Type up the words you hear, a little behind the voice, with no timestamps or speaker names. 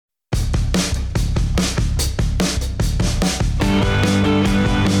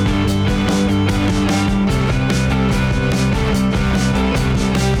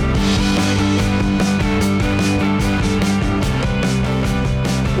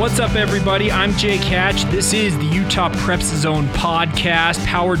What's up, everybody? I'm Jake Hatch. This is the Utah Preps Zone podcast,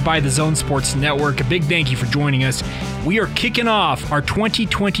 powered by the Zone Sports Network. A big thank you for joining us. We are kicking off our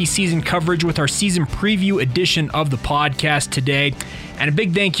 2020 season coverage with our season preview edition of the podcast today. And a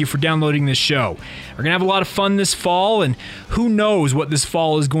big thank you for downloading this show. We're going to have a lot of fun this fall, and who knows what this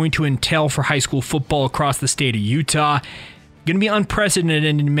fall is going to entail for high school football across the state of Utah. Going to be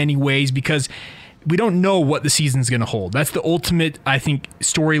unprecedented in many ways because we don't know what the season's going to hold. That's the ultimate, I think,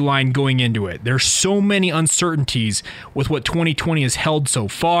 storyline going into it. There's so many uncertainties with what 2020 has held so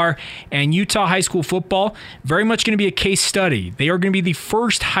far, and Utah high school football, very much going to be a case study. They are going to be the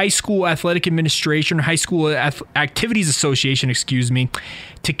first high school athletic administration, high school activities association,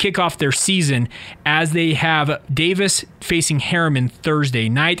 to kick off their season as they have Davis facing Harriman Thursday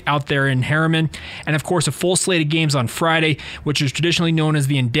night out there in Harriman, and of course a full slate of games on Friday, which is traditionally known as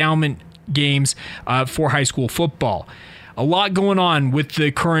the endowment games for high school football. A lot going on with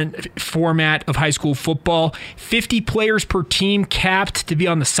the current format of high school football. 50 players per team capped to be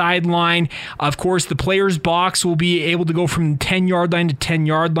on the sideline. Of course, the players' box will be able to go from 10-yard line to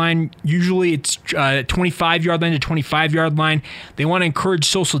 10-yard line. Usually it's 25-yard line to 25-yard line. They want to encourage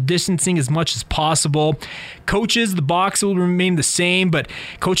social distancing as much as possible. Coaches, the box will remain the same, but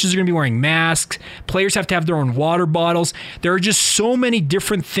coaches are going to be wearing masks. Players have to have their own water bottles. There are just so many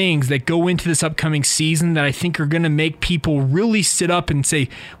different things that go into this upcoming season that I think are going to make people really sit up and say,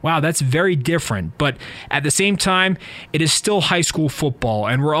 wow, that's very different. But at the same time, it is still high school football,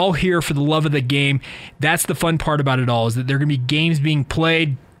 and we're all here for the love of the game. That's the fun part about it all, is that there are going to be games being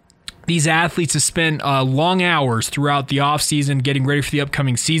played. These athletes have spent long hours throughout the offseason getting ready for the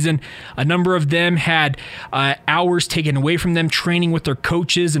upcoming season. A number of them had hours taken away from them training with their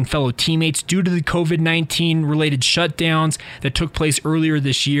coaches and fellow teammates due to the COVID-19 related shutdowns that took place earlier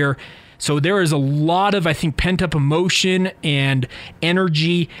this year. So there is a lot of, I think, pent-up emotion and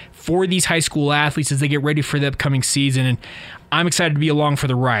energy for these high school athletes as they get ready for the upcoming season. And I'm excited to be along for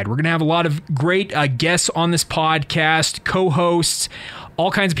the ride. We're going to have a lot of great guests on this podcast, co-hosts, all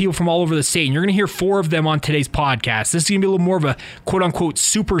kinds of people from all over the state. And you're going to hear 4 of them on today's podcast. This is going to be a little more of a quote-unquote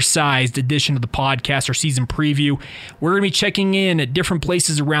supersized edition of the podcast or season preview. We're going to be checking in at different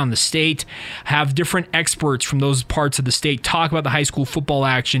places around the state, have different experts from those parts of the state talk about the high school football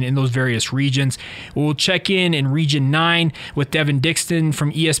action in those various regions. We'll check in Region 9 with Devin Dixon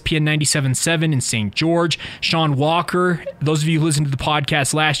from ESPN 97.7 in St. George. Sean Walker, those of you who listened to the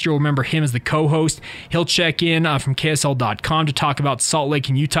podcast last year will remember him as the co-host. He'll check in from KSL.com to talk about Salt Lake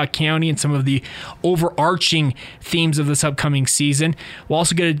and Utah County and some of the overarching themes of this upcoming season. We'll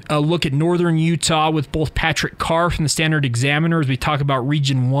also get a look at Northern Utah with both Patrick Carr from the Standard Examiner as we talk about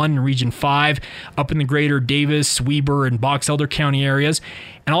Region 1 and Region 5 up in the greater Davis, Weber, and Box Elder County areas.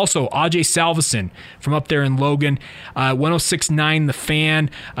 And also Ajay Salveson from up there in Logan, 106.9 The Fan,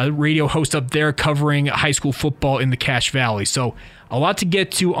 a radio host up there covering high school football in the Cache Valley. So a lot to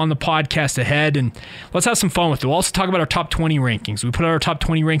get to on the podcast ahead, and let's have some fun with it. We'll also talk about our top 20 rankings. We put out our top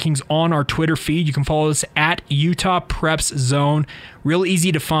 20 rankings on our Twitter feed. You can follow us at Utah Preps Zone. Real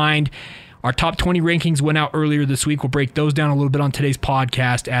easy to find. Our top 20 rankings went out earlier this week. We'll break those down a little bit on today's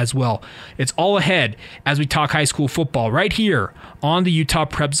podcast as well. It's all ahead as we talk high school football right here on the Utah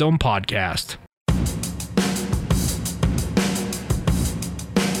Prep Zone podcast.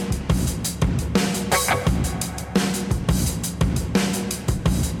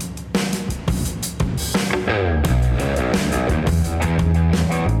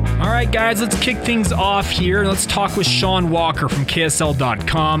 All right, guys, let's kick things off here. Let's talk with Sean Walker from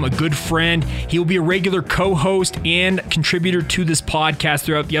KSL.com, a good friend. He will be a regular co-host and contributor to this podcast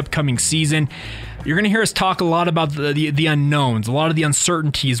throughout the upcoming season. You're going to hear us talk a lot about the unknowns, a lot of the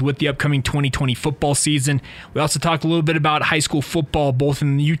uncertainties with the upcoming 2020 football season. We also talked a little bit about high school football, both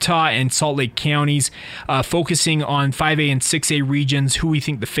in Utah and Salt Lake counties, focusing on 5A and 6A regions, who we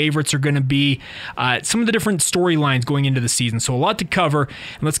think the favorites are going to be, some of the different storylines going into the season. So a lot to cover,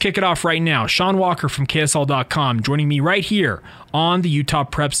 and let's kick it off right now. Sean Walker from KSL.com joining me right here on the Utah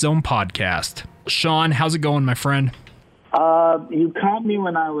Prep Zone podcast. Sean, how's it going, my friend? You caught me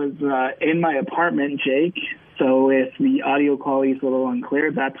when I was in my apartment, Jake. So if the audio quality is a little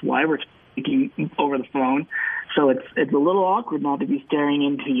unclear, that's why we're speaking over the phone. So it's a little awkward not to be staring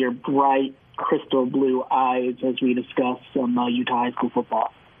into your bright, crystal blue eyes as we discuss some Utah high school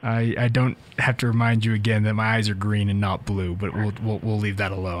football. I don't have to remind you again that my eyes are green and not blue, but we'll leave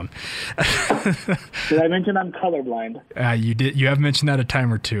that alone. Did I mention I'm colorblind? You did. You have mentioned that a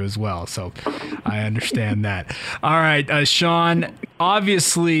time or two as well, so I understand that. All right, Sean.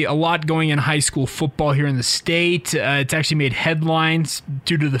 Obviously, a lot going in high school football here in the state. It's actually made headlines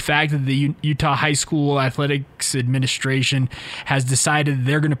due to the fact that the Utah High School Athletics Administration has decided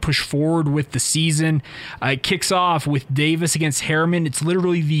they're going to push forward with the season. It kicks off with Davis against Harriman. It's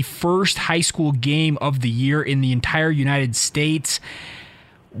literally the first high school game of the year in the entire United States.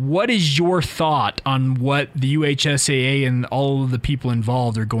 What is your thought on what the UHSAA and all of the people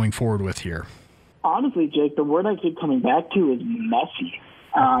involved are going forward with here? Honestly, Jake, the word I keep coming back to is messy.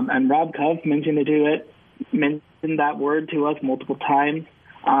 And Rob Cove mentioned that word to us multiple times.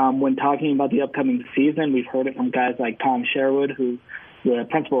 When talking about the upcoming season, we've heard it from guys like Tom Sherwood, who's the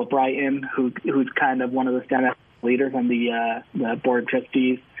principal of Brighton, who's kind of one of the stand-up leaders on the board of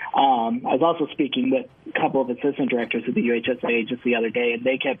trustees. I was also speaking with a couple of assistant directors of the UHSAA just the other day, and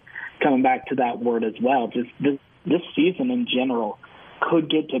they kept coming back to that word as well. Just this season in general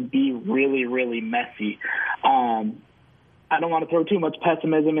could get to be really, really messy. I don't want to throw too much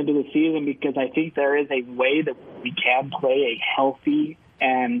pessimism into the season because I think there is a way that we can play a healthy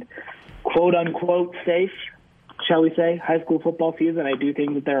and quote-unquote safe, shall we say, high school football season. I do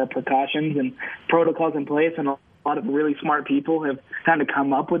think that there are precautions and protocols in place, and a lot of really smart people have kind of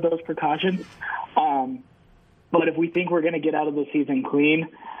come up with those precautions. But if we think we're going to get out of the season clean,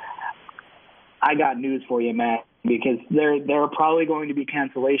 I got news for you, Matt, because there are probably going to be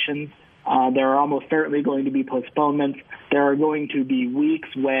cancellations. There are almost certainly going to be postponements. There are going to be weeks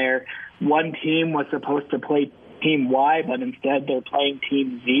where one team was supposed to play Team Y, but instead they're playing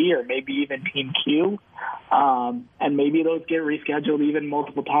Team Z or maybe even Team Q. And maybe those get rescheduled even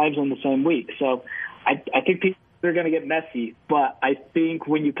multiple times in the same week. So I think people are going to get messy. But I think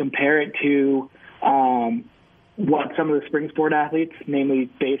when you compare it to what some of the spring sport athletes, namely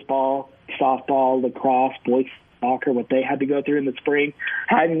baseball, softball, lacrosse, boys soccer, what they had to go through in the spring,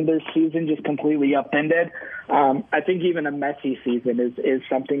 having their season just completely upended, I think even a messy season is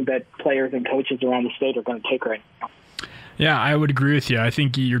something that players and coaches around the state are going to take right now. Yeah, I would agree with you. I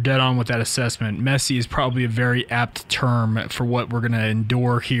think you're dead on with that assessment. Messy is probably a very apt term for what we're going to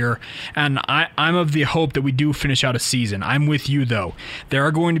endure here. And I'm of the hope that we do finish out a season. I'm with you, though. There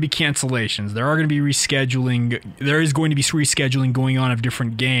are going to be cancellations. There are going to be rescheduling. There is going to be rescheduling going on of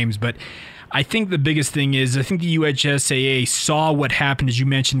different games. But I think the biggest thing is I think the UHSAA saw what happened, as you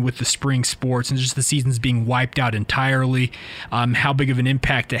mentioned, with the spring sports and just the seasons being wiped out entirely, how big of an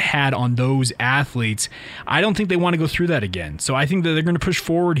impact it had on those athletes. I don't think they want to go through that again. So I think that they're going to push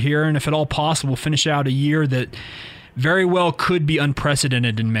forward here and, if at all possible, finish out a year that very well could be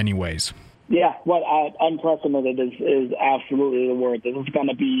unprecedented in many ways. Yeah, unprecedented is absolutely the word. This is going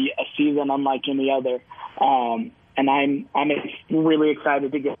to be a season unlike any other. And I'm really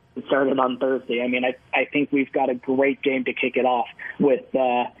excited to get started on Thursday. I mean, I think we've got a great game to kick it off with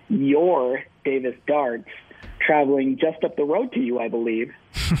your Davis Darts traveling just up the road to you, I believe,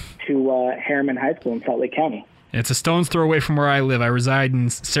 to Harriman High School in Salt Lake County. It's a stone's throw away from where I live. I reside in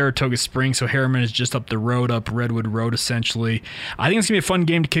Saratoga Springs, so Harriman is just up the road, up Redwood Road, essentially. I think it's going to be a fun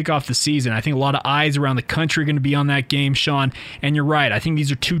game to kick off the season. I think a lot of eyes around the country are going to be on that game, Sean. And you're right. I think these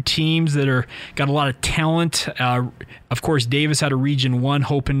are two teams that are got a lot of talent. Of course, Davis out of Region 1,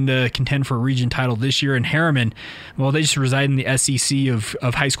 hoping to contend for a region title this year. And Harriman, well, they just reside in the SEC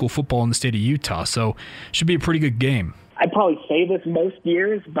of high school football in the state of Utah. So should be a pretty good game. I'd probably say this most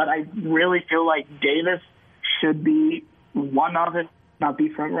years, but I really feel like Davis should be one of it, not the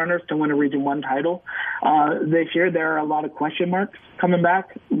front runners to win a Region 1 title. This year, there are a lot of question marks coming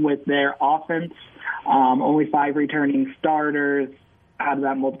back with their offense. Only 5 returning starters out of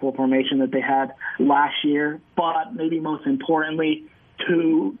that multiple formation that they had last year. But maybe most importantly,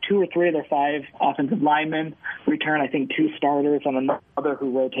 two or three of their 5 offensive linemen return, I think 2 starters and another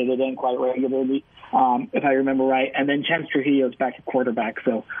who rotated in quite regularly, if I remember right. And then Chance Trujillo's back at quarterback.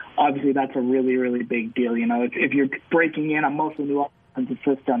 So obviously that's a really, really big deal. You know, if you're breaking in a mostly new offensive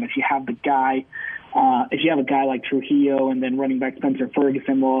system, if you have a guy like Trujillo and then running back Spencer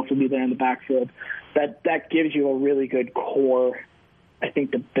Ferguson will also be there in the backfield, that gives you a really good core, I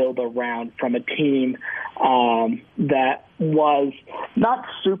think, to build around from a team that was not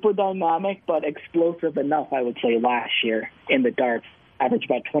super dynamic, but explosive enough, I would say, last year in the darts. Averaged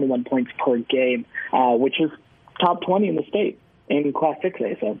about 21 points per game, which is top 20 in the state in Class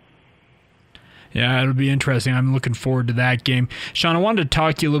 6A. So. Yeah, it'll be interesting. I'm looking forward to that game. Sean, I wanted to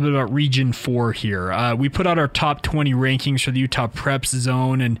talk to you a little bit about Region 4 here. We put out our top 20 rankings for the Utah Preps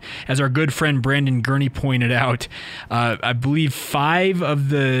Zone, and as our good friend Brandon Gurney pointed out, I believe 5 of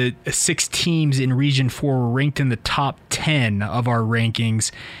the 6 teams in Region 4 were ranked in the top 10 of our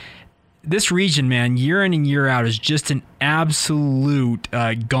rankings. This region, man, year in and year out is just an absolute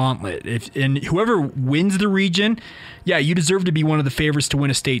gauntlet. And whoever wins the region, yeah, you deserve to be one of the favorites to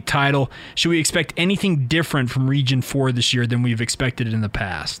win a state title. Should we expect anything different from Region 4 this year than we've expected in the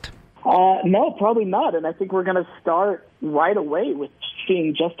past? No, probably not. And I think we're going to start right away with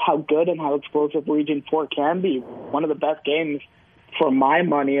seeing just how good and how explosive Region 4 can be. One of the best games for my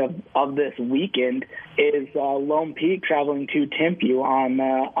money of this weekend is Lone Peak traveling to Timpview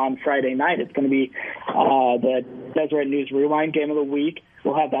on Friday night. It's going to be the Deseret News Rewind game of the week.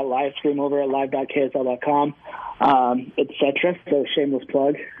 We'll have that live stream over at live.ksl.com, etc. So shameless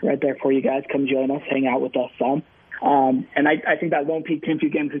plug right there for you guys. Come join us, hang out with us some. And I think that Lone Peak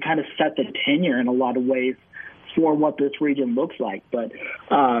Timpview game could kind of set the tenure in a lot of ways for what this region looks like. But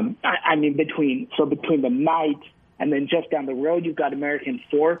I mean, between the night and then just down the road, you've got American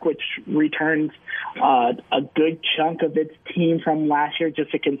Fork, which returns a good chunk of its team from last year,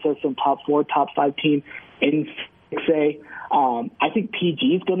 just a consistent top 4, top 5 team in 6A. I think PG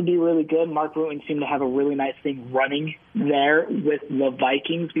is going to be really good. Mark Ruin seemed to have a really nice thing running there with the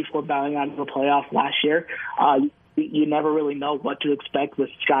Vikings before bowing out of the playoffs last year. You never really know what to expect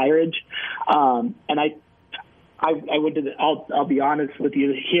with Skyridge. And I went to I'll be honest with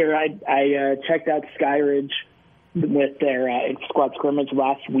you here. I checked out Skyridge with their squad scrimmage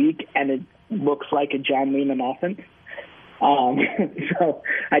last week, and it looks like a John Lehman offense. So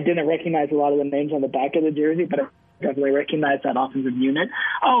I didn't recognize a lot of the names on the back of the jersey, but I definitely recognize that offensive unit.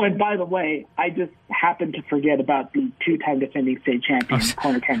 Oh, and by the way, I just happened to forget about the 2-time defending state champion,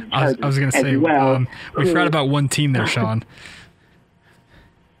 Corner Canyon Chargers. I was going to say, well, we forgot about one team there, Sean.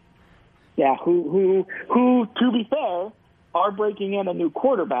 Yeah, who, to be fair, are breaking in a new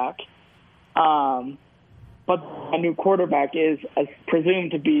quarterback. But a new quarterback is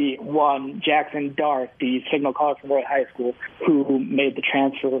presumed to be one Jackson Darth, the signal caller from Roy High School, who made the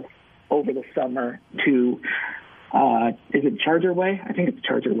transfer over the summer to, is it Charger Way? I think it's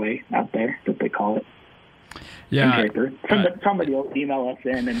Charger Way out there that they call it. Yeah. Somebody will email us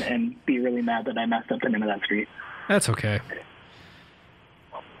in and be really mad that I messed up the name of that street. That's okay.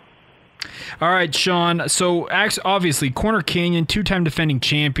 All right, Sean. So, obviously, Corner Canyon, 2-time defending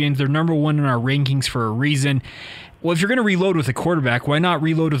champions. They're number 1 in our rankings for a reason. Well, if you're going to reload with a quarterback, why not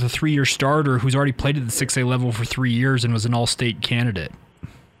reload with a 3-year starter who's already played at the 6A level for 3 years and was an all-state candidate?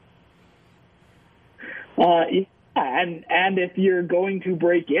 Yeah, and if you're going to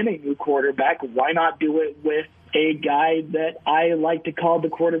break in a new quarterback, why not do it with a guy that I like to call the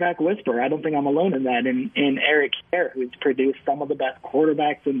quarterback whisperer? I don't think I'm alone in that, in Eric Hare, who's produced some of the best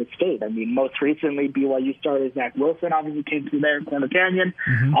quarterbacks in the state. I mean, most recently, BYU starter Zach Wilson obviously came through there in Corner Canyon.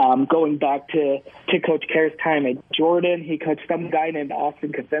 Mm-hmm. Going back to Coach Care's time at Jordan, he coached some guy named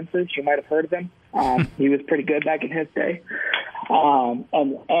Austin Consensus. You might have heard of him. He was pretty good back in his day.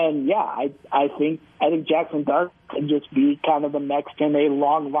 And yeah, I think Jackson Darth could just be kind of the next in a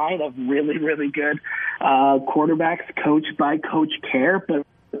long line of really, really good quarterbacks coached by Coach Care. But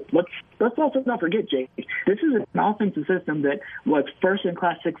let's also not forget, Jake, this is an offensive system that was first in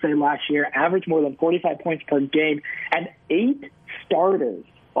Class 6A last year, averaged more than 45 points per game, and 8 starters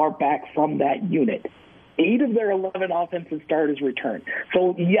are back from that unit. 8 of their 11 offensive starters return.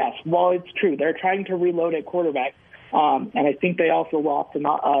 So, yes, while it's true, they're trying to reload at quarterback, and I think they also lost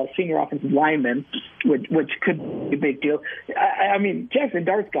a senior offensive lineman, which could be a big deal. I mean, Jackson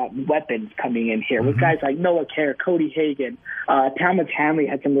Dart's got weapons coming in here with guys like Noah Kerr, Cody Hagan. Thomas Hanley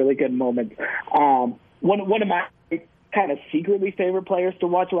had some really good moments. One of my kind of secretly favorite players to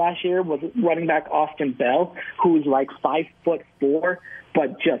watch last year was running back Austin Bell, who's like 5'4",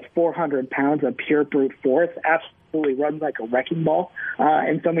 but just 400 pounds of pure brute force. Absolutely runs like a wrecking ball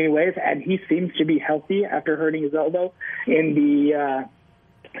in so many ways, and he seems to be healthy after hurting his elbow in the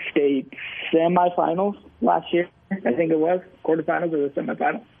state semifinals last year. I think it was quarterfinals or the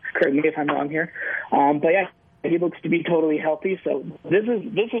semifinals. Correct me if I'm wrong here, but yeah. He looks to be totally healthy. So this is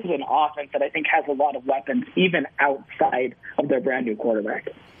an offense that I think has a lot of weapons, even outside of their brand new quarterback.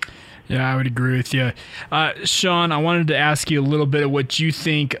 Yeah, I would agree with you. Sean, I wanted to ask you a little bit of what you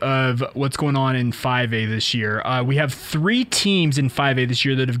think of what's going on in 5A this year. We have 3 teams in 5A this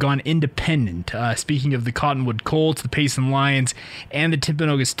year that have gone independent. Speaking of the Cottonwood Colts, the Payson Lions, and the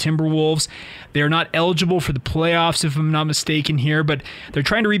Timpanogos Timberwolves, they are not eligible for the playoffs, if I'm not mistaken here, but they're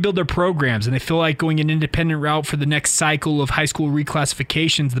trying to rebuild their programs, and they feel like going an independent route for the next cycle of high school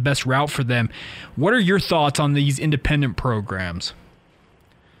reclassification is the best route for them. What are your thoughts on these independent programs?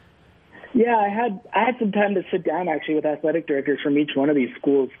 Yeah, I had some time to sit down actually with athletic directors from each one of these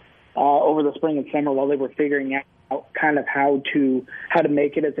schools over the spring and summer while they were figuring out kind of how to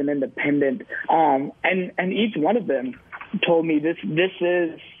make it as an independent. And each one of them told me this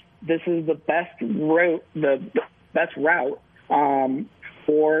is the best route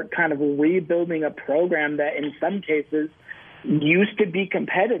for kind of rebuilding a program that in some cases used to be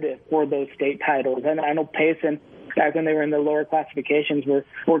competitive for those state titles. And I know Payson, back when they were in the lower classifications, were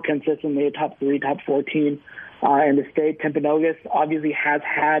consistently a top 3, top 4 team in the state. Timpanogos obviously has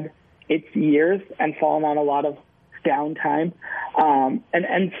had its years and fallen on a lot of downtime.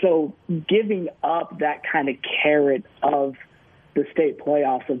 And so giving up that kind of carrot of the state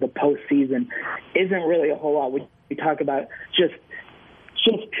playoffs, of the postseason, isn't really a whole lot. We talk about just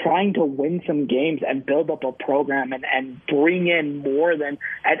trying to win some games and build up a program and bring in more than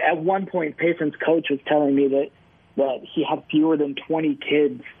at one point Payson's coach was telling me that he had fewer than 20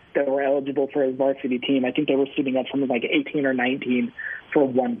 kids that were eligible for his varsity team. I think they were sitting at something like 18 or 19 for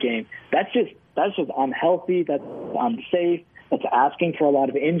one game. That's just unhealthy. That's unsafe. That's asking for a lot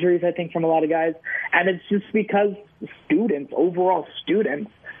of injuries, I think, from a lot of guys. And it's just because overall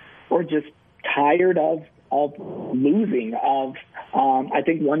students, were just tired of losing, I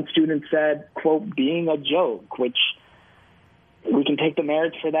think one student said, quote, being a joke, which we can take the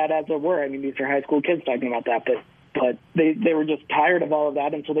merits for that as it were. I mean, these are high school kids talking about that, but they were just tired of all of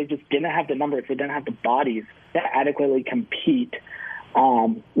that, and so they just didn't have the numbers, they didn't have the bodies to adequately compete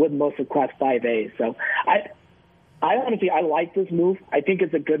with most of Class 5A. So I honestly, I like this move. I think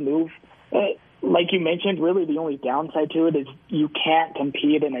it's a good move. Like you mentioned, really the only downside to it is you can't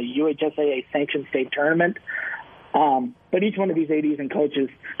compete in a UHSAA sanctioned state tournament. But each one of these ADs and coaches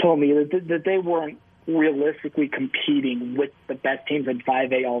told me that they weren't realistically competing with the best teams in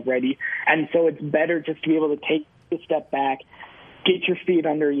 5A already. And so it's better just to be able to take a step back, get your feet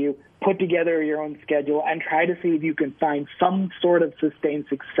under you, put together your own schedule, and try to see if you can find some sort of sustained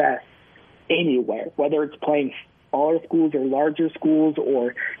success anywhere, whether it's playing smaller schools or larger schools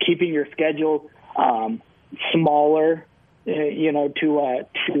or keeping your schedule smaller, to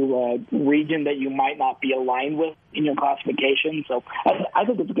a region that you might not be aligned with in your classification. So I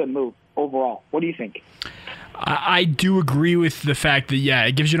think it's a good move overall. What do you think? I do agree with the fact that,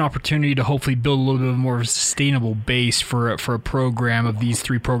 it gives you an opportunity to hopefully build a little bit more of a sustainable base for a program of these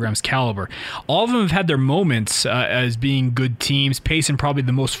 3 programs' caliber. All of them have had their moments as being good teams. Payson probably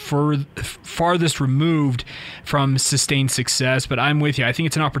the most farthest removed from sustained success, but I'm with you. I think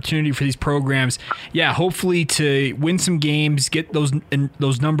it's an opportunity for these programs, hopefully to win some games, get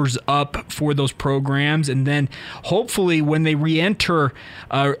those numbers up for those programs, and then hopefully when they re-enter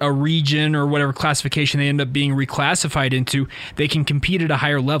a region or whatever classification they end up being reclassified into, they can compete at a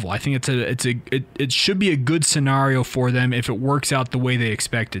higher level. I think it should be a good scenario for them if it works out the way they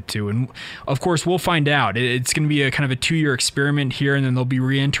expect it to. And of course, we'll find out. It's going to be a kind of a 2-year experiment here, and then they'll be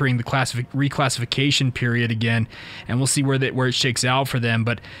re-entering the reclassification period again, and we'll see where it shakes out for them.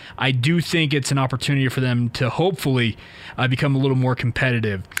 But I do think it's an opportunity for them to hopefully become a little more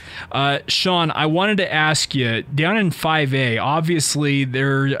competitive. Sean, I wanted to ask you, down in 5A, obviously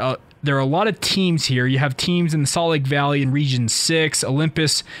there are a lot of teams here. You have teams in the Salt Lake Valley in Region 6,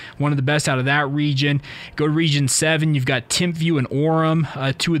 Olympus, one of the best out of that region. Go to Region 7, you've got Timpview and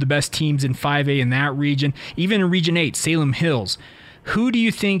Orem, 2 of the best teams in 5A in that region. Even in Region 8, Salem Hills. Who do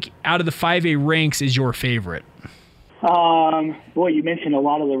you think out of the 5A ranks is your favorite? You mentioned a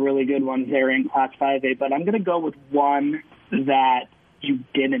lot of the really good ones there in Class 5A, but I'm going to go with one that you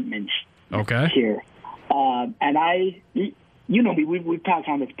didn't mention here. You know me, we've talked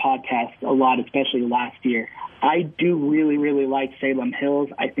on this podcast a lot, especially last year. I do really, really like Salem Hills.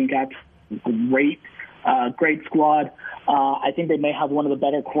 I think that's great squad. I think they may have one of the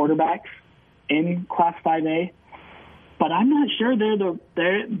better quarterbacks in Class 5A, but I'm not sure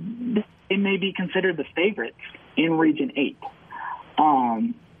they may be considered the favorites in Region 8.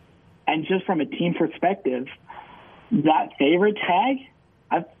 And just from a team perspective, that favorite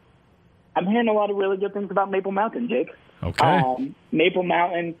tag, I'm hearing a lot of really good things about Maple Mountain, Jake. Okay. Maple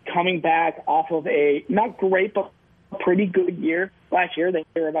Mountain coming back off of a not great but pretty good year last year. They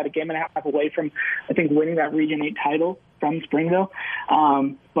were about a game and a half away from, I think, winning that Region 8 title from Springville.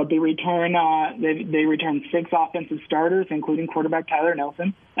 But they return 6 offensive starters, including quarterback Tyler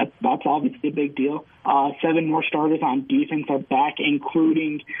Nelson. That's obviously a big deal. 7 more starters on defense are back,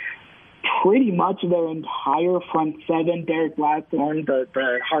 including pretty much their entire front 7. Derek Blackthorne, the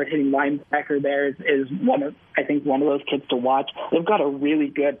hard-hitting linebacker there, is one of those kids to watch. They've got a really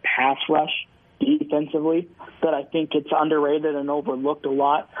good pass rush defensively that I think gets underrated and overlooked a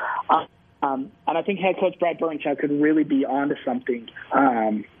lot. And I think head coach Brad Burnshaw could really be onto something.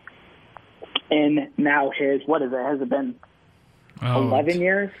 And now has it been 11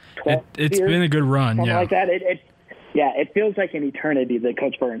 years? 12 It's years? been a good run, something yeah. like that. It feels like an eternity that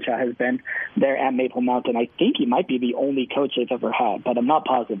Coach Burnshaw has been there at Maple Mountain. I think he might be the only coach they've ever had, but I'm not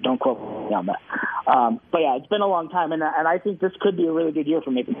positive. Don't quote me on that. But yeah, it's been a long time, and I think this could be a really good year for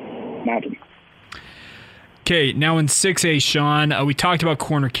Maple Mountain. Okay, now in 6A, Sean, we talked about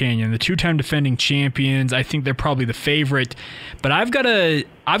Corner Canyon, the 2-time defending champions. I think they're probably the favorite, but I've got a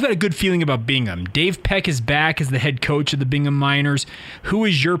good feeling about Bingham. Dave Peck is back as the head coach of the Bingham Miners. Who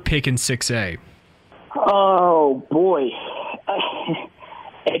is your pick in 6A? Oh, boy.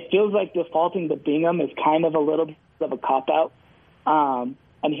 It feels like defaulting to Bingham is kind of a little bit of a cop-out. And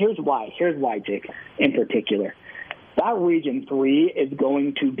here's why. Jake, in particular. That Region 3 is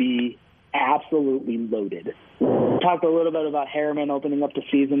going to be absolutely loaded. We talked a little bit about Harriman opening up the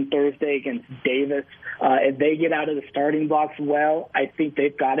season Thursday against Davis. If they get out of the starting blocks well, I think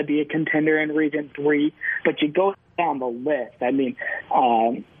they've got to be a contender in Region 3. But you go down the list. I mean,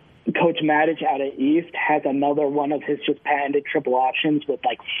 Coach Maddich out of East has another one of his just patented triple options with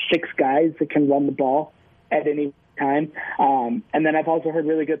like 6 guys that can run the ball at any time. And then I've also heard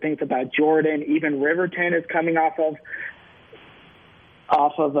really good things about Jordan. Even Riverton is coming off of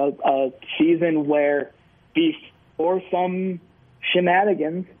a season where before some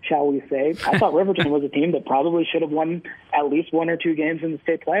shenanigans, shall we say, I thought Riverton was a team that probably should have won at least 1 or 2 games in the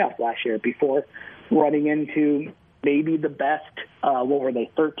state playoffs last year before running into maybe the best,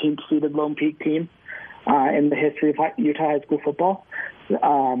 13th seeded Lone Peak team in the history of Utah high school football.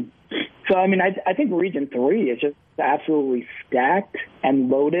 So, I mean, I think Region 3 is just absolutely stacked and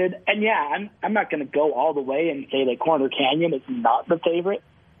loaded. And, yeah, I'm not going to go all the way and say that Corner Canyon is not the favorite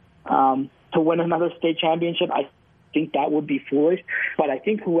to win another state championship. I think that would be foolish. But I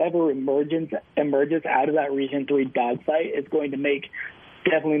think whoever emerges out of that Region 3 dogfight is going to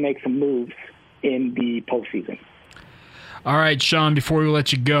definitely make some moves in the postseason. All right, Sean, before we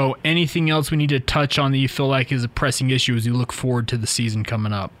let you go, anything else we need to touch on that you feel like is a pressing issue as you look forward to the season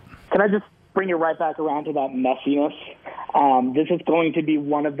coming up? Can I just bring you right back around to that messiness? This is going to be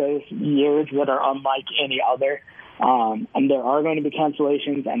one of those years that are unlike any other. And there are going to be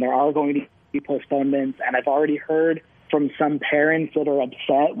cancellations and there are going to be postponements. And I've already heard from some parents that are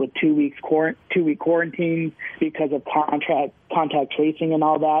upset with 2-week quarantine because of contact tracing and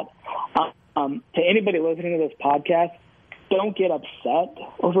all that. To anybody listening to this podcast, don't get upset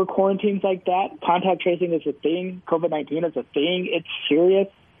over quarantines like that. Contact tracing is a thing. COVID-19 is a thing. It's serious.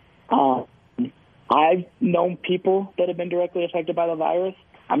 I've known people that have been directly affected by the virus.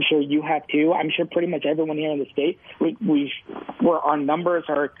 I'm sure you have too. I'm sure pretty much everyone here in the state. Where our numbers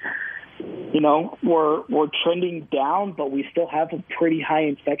are, we're trending down, but we still have a pretty high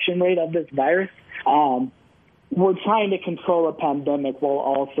infection rate of this virus. We're trying to control a pandemic while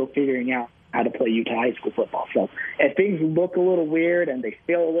also figuring out how to play Utah high school football. So if things look a little weird and they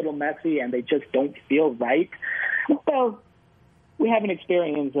feel a little messy and they just don't feel right, well, we haven't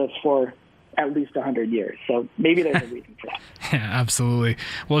experienced this for at least 100 years. So maybe there's a reason for that. Yeah, absolutely.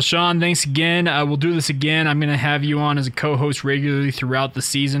 Well, Sean, thanks again. We'll do this again. I'm going to have you on as a co-host regularly throughout the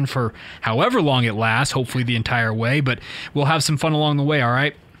season for however long it lasts, hopefully the entire way, but we'll have some fun along the way, all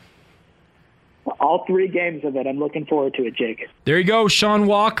right? All 3 games of it. I'm looking forward to it, Jake. There you go, Sean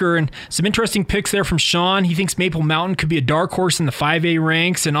Walker, and some interesting picks there from Sean. He thinks Maple Mountain could be a dark horse in the 5A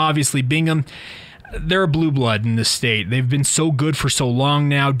ranks, and obviously Bingham, they're a blue blood in this state. They've been so good for so long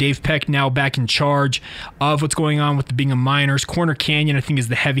now. Dave Peck now back in charge of what's going on with the Bingham Miners. Corner Canyon, I think, is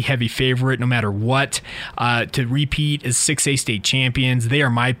the heavy favorite no matter what to repeat as 6A state champions. They are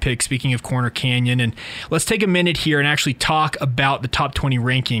my pick, speaking of Corner Canyon. And let's take a minute here and actually talk about the top 20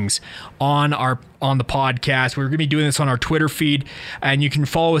 rankings on the podcast. We're going to be doing this on our Twitter feed, and you can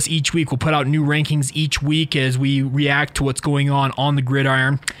follow us each week. We'll put out new rankings each week as we react to what's going on the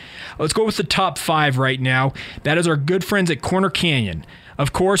gridiron. Let's go with the top 5 right now. That is our good friends at Corner Canyon.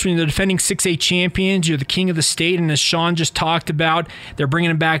 Of course, when you're the defending 6A champions, you're the king of the state, and as Sean just talked about, they're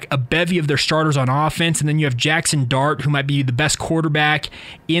bringing back a bevy of their starters on offense, and then you have Jackson Dart, who might be the best quarterback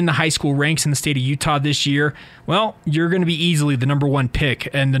in the high school ranks in the state of Utah this year. Well, you're going to be easily the number one pick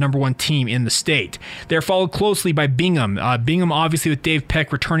and the number one team in the state. They're followed closely by Bingham. Bingham, obviously, with Dave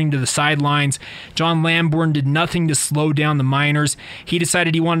Peck returning to the sidelines. John Lamborn did nothing to slow down the Miners. He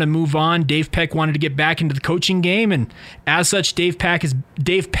decided he wanted to move on. Dave Peck wanted to get back into the coaching game, and as such, Dave Peck is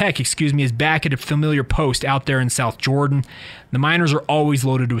back at a familiar post out there in South Jordan. The Miners are always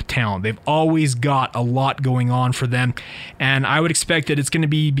loaded with talent. They've always got a lot going on for them, and I would expect that it's going to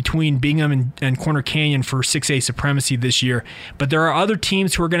be between Bingham and Corner Canyon for 6A supremacy this year, but there are other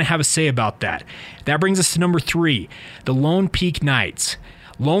teams who are going to have a say about that. That brings us to number 3, the Lone Peak Knights.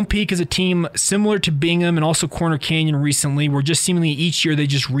 Lone Peak is a team similar to Bingham and also Corner Canyon recently, where just seemingly each year they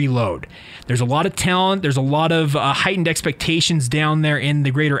just reload. There's a lot of talent. There's a lot of heightened expectations down there in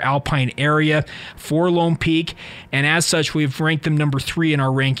the greater Alpine area for Lone Peak, and as such, we've ranked them number 3 in our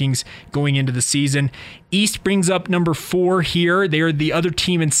rankings going into the season. East brings up number 4 here. They are the other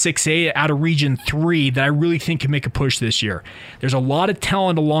team in 6A out of Region 3 that I really think can make a push this year. There's a lot of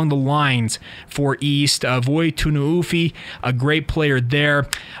talent along the lines for East. Voi Tunuufi, a great player there.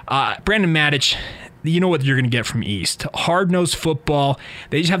 Brandon Matic, you know what you're going to get from East. Hard-nosed football.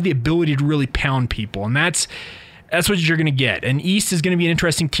 They just have the ability to really pound people, and that's what you're going to get. And East is going to be an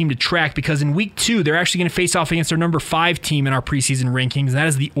interesting team to track because in week 2, they're actually going to face off against their number 5 team in our preseason rankings, and that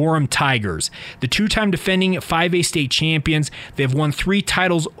is the Orem Tigers. The 2-time defending 5A state champions. They've won 3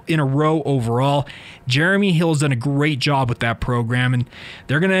 titles in a row overall. Jeremy Hill has done a great job with that program, and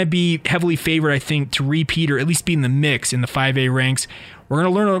they're going to be heavily favored, I think, to repeat or at least be in the mix in the 5A ranks. We're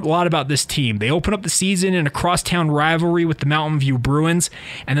going to learn a lot about this team. They open up the season in a crosstown rivalry with the Mountain View Bruins,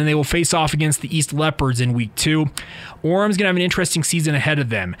 and then they will face off against the East Leopards in week 2. Orem's going to have an interesting season ahead of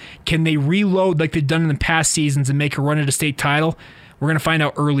them. Can they reload like they've done in the past seasons and make a run at a state title? We're going to find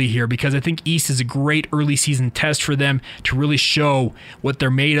out early here because I think East is a great early season test for them to really show what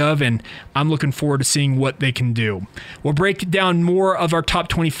they're made of, and I'm looking forward to seeing what they can do. We'll break down more of our top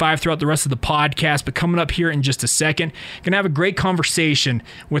 25 throughout the rest of the podcast, but coming up here in just a second, going to have a great conversation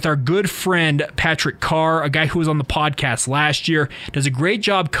with our good friend Patrick Carr, a guy who was on the podcast last year, does a great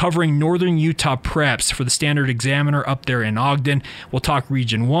job covering Northern Utah preps for the Standard Examiner up there in Ogden. We'll talk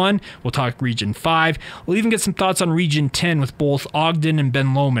Region 1, we'll talk Region 5, we'll even get some thoughts on Region 10 with both Ogden and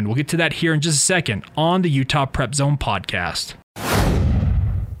Ben Lomond. We'll get to that here in just a second on the Utah Prep Zone podcast.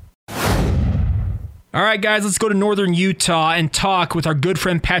 All right, guys, let's go to Northern Utah and talk with our good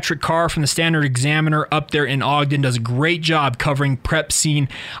friend Patrick Carr from the Standard Examiner up there in Ogden. Does a great job covering prep scene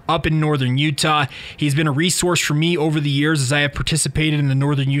up in Northern Utah. He's been a resource for me over the years as I have participated in the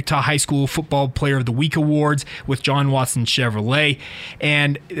Northern Utah High School Football Player of the Week Awards with John Watson Chevrolet,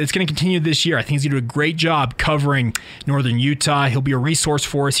 and it's going to continue this year. I think he's going to do a great job covering Northern Utah. He'll be a resource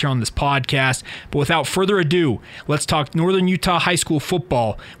for us here on this podcast. But without further ado, let's talk Northern Utah High School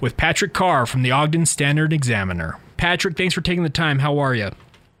football with Patrick Carr from the Ogden Standard Examiner. Patrick, thanks for taking the time. How are you?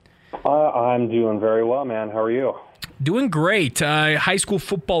 I'm doing very well, man. How are you? Doing great. High school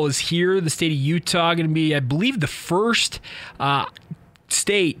football is here. The state of Utah going to be, I believe, the first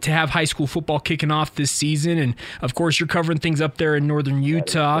state to have high school football kicking off this season. And, of course, you're covering things up there in Northern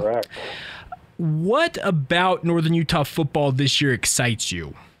Utah. That is correct. What about Northern Utah football this year excites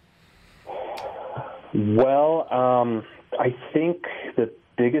you? Well, I think the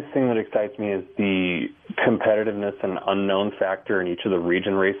biggest thing that excites me is the competitiveness and unknown factor in each of the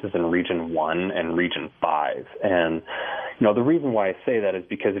region races in Region 1 and Region 5. And, the reason why I say that is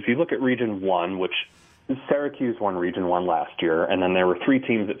because if you look at Region 1, which Syracuse won Region 1 last year, and then there were 3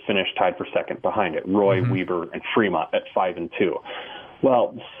 teams that finished tied for second behind it, Roy, Weber, and Fremont at 5-2.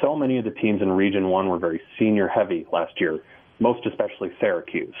 Well, so many of the teams in Region 1 were very senior-heavy last year, most especially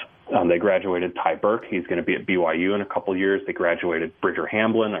Syracuse. They graduated Ty Burke. He's going to be at BYU in a couple years. They graduated Bridger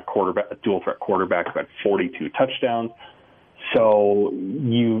Hamblin, a dual-threat quarterback who had 42 touchdowns. So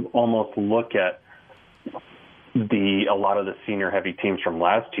you almost look at a lot of the senior-heavy teams from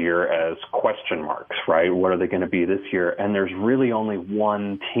last year as question marks, right? What are they going to be this year? And there's really only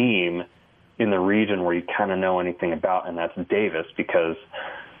one team in the region where you kind of know anything about, and that's Davis, because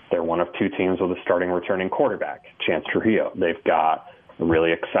they're one of 2 teams with a starting returning quarterback, Chance Trujillo. They've got a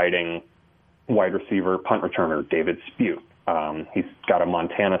really exciting wide receiver punt returner, David Spute. He's got a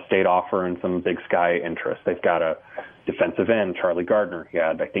Montana State offer and some Big Sky interest. They've got a defensive end, Charlie Gardner. He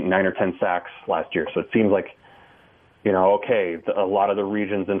had, I think, 9 or 10 sacks last year. So it seems like, a lot of the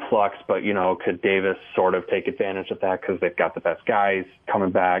region's in flux, but, could Davis sort of take advantage of that because they've got the best guys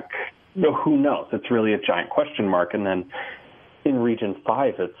coming back? Who knows? It's really a giant question mark. And then in Region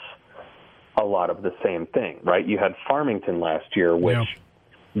 5, it's a lot of the same thing, right? You had Farmington last year, which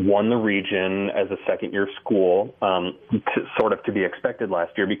won the region as a second-year school, sort of to be expected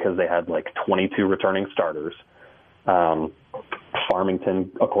last year because they had like 22 returning starters.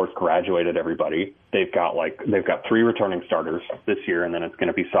 Farmington, of course, graduated everybody. They've got 3 returning starters this year, and then it's going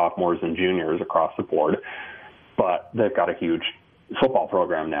to be sophomores and juniors across the board. But they've got a huge football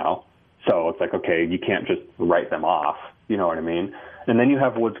program now, so it's like, okay, you can't just write them off. You know what I mean? And then you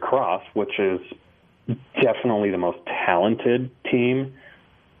have Woods Cross, which is definitely the most talented team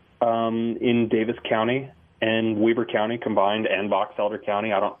in Davis County and Weber County combined, and Box Elder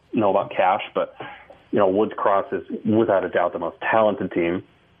County. I don't know about Cache, but Woods Cross is without a doubt the most talented team.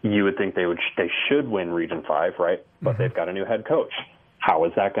 You would think they should win Region 5, right? But they've got a new head coach. How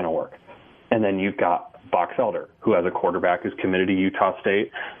is that going to work? And then you've got Box Elder, who has a quarterback who's committed to Utah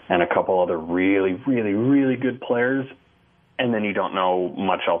State and a couple other really, really, really good players. And then you don't know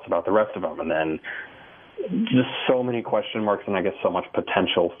much else about the rest of them. And then just so many question marks and I guess so much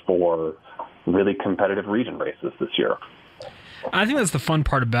potential for really competitive region races this year. I think that's the fun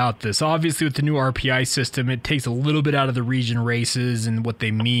part about this. Obviously, with the new RPI system, it takes a little bit out of the region races and what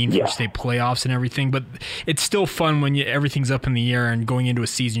they mean for state playoffs and everything, but it's still fun when everything's up in the air and going into a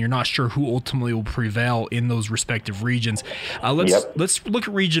season, you're not sure who ultimately will prevail in those respective regions. Let's look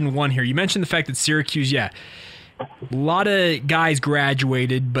at Region 1 here. You mentioned the fact that Syracuse, a lot of guys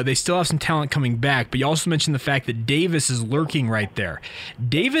graduated, but they still have some talent coming back. But you also mentioned the fact that Davis is lurking right there.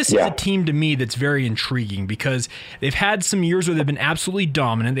 Davis is a team to me that's very intriguing because they've had some years where they've been absolutely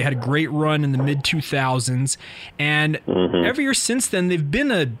dominant. They had a great run in the mid-2000s. And every year since then, they've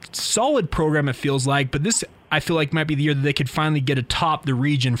been a solid program, it feels like. But this, I feel like, might be the year that they could finally get atop the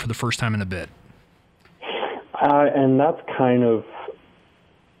region for the first time in a bit. And that's kind of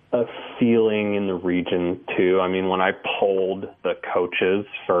a feeling in the region too. I mean, when I polled the coaches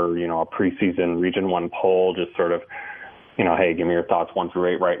for, a preseason Region 1 poll, just sort of, hey, give me your thoughts 1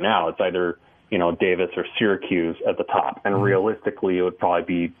 through 8 right now. It's either, Davis or Syracuse at the top. And realistically, it would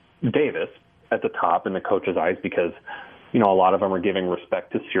probably be Davis at the top in the coaches' eyes because, a lot of them are giving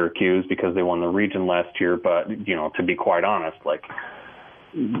respect to Syracuse because they won the region last year. But, to be quite honest,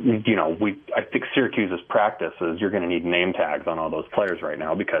 I think Syracuse's practice is you're going to need name tags on all those players right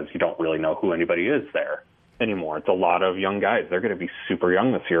now because you don't really know who anybody is there anymore. It's a lot of young guys. They're going to be super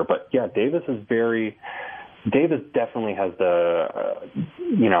young this year. But, Davis definitely has the,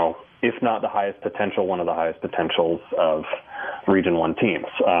 if not the highest potential, one of the highest potentials of Region 1 teams.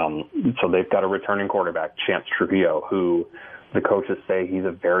 So they've got a returning quarterback, Chance Trujillo, who the coaches say he's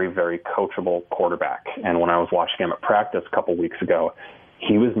a very, very coachable quarterback. And when I was watching him at practice a couple weeks ago,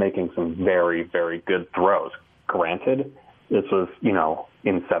 he was making some very, very good throws. Granted, this was,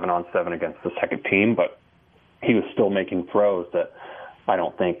 in 7-on-7 against the second team, but he was still making throws that I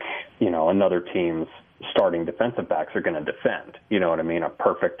don't think, another team's starting defensive backs are going to defend. You know what I mean? A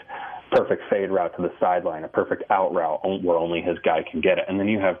perfect fade route to the sideline, a perfect out route where only his guy can get it. And then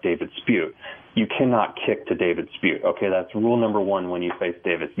you have David Spute. You cannot kick to David Spute. Okay, that's rule number 1 when you face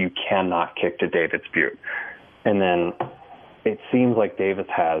Davis. You cannot kick to David Spute. And then it seems like Davis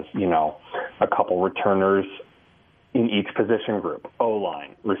has, a couple returners in each position group,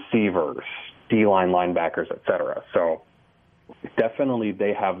 O-line, receivers, D-line, linebackers, et cetera. So definitely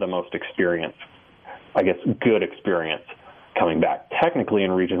they have the most experience, I guess, good experience coming back. Technically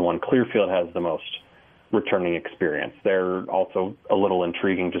in Region 1, Clearfield has the most returning experience. They're also a little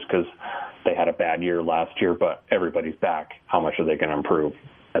intriguing just because they had a bad year last year, but everybody's back. How much are they going to improve,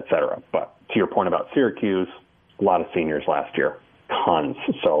 et cetera? But to your point about Syracuse, a lot of seniors last year, tons.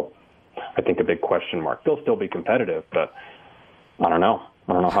 So I think a big question mark. They'll still be competitive, but I don't know.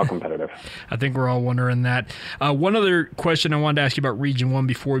 I don't know how competitive. I think we're all wondering that. One other question I wanted to ask you about Region 1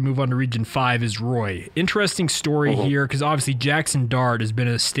 before we move on to Region 5 is Roy. Interesting story here because obviously Jackson Dart has been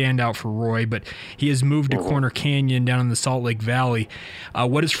a standout for Roy, but he has moved to Corner Canyon down in the Salt Lake Valley.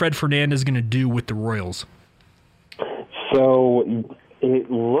 What is Fred Fernandez going to do with the Royals? So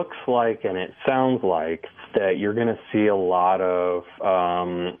it looks like and it sounds like that you're going to see a lot of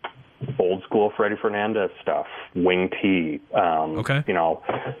old school Freddie Fernandez stuff, wing tee,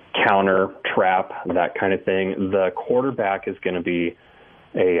 counter, trap, that kind of thing. The quarterback is going to be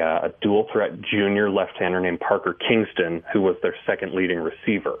a dual threat junior left-hander named Parker Kingston, who was their second leading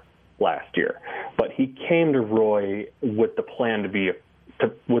receiver last year. But he came to Roy with the plan to be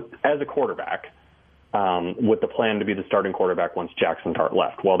as a quarterback, with the plan to be the starting quarterback once Jackson Dart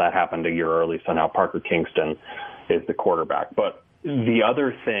left. Well, that happened a year early, so now Parker Kingston is the quarterback. But the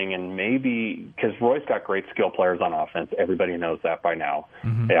other thing, and maybe because Roy's got great skill players on offense, everybody knows that by now.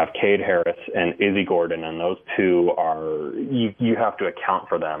 Mm-hmm. They have Cade Harris and Izzy Gordon, and those two are you have to account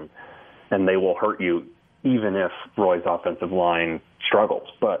for them, and they will hurt you even if Roy's offensive line struggles.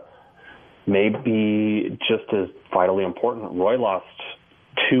 But maybe just as vitally important, Roy lost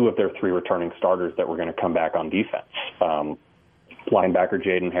 2 of their 3 returning starters that were going to come back on defense. Linebacker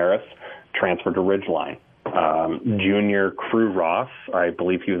Jaden Harris transferred to Ridgeline. Junior Crew Ross, I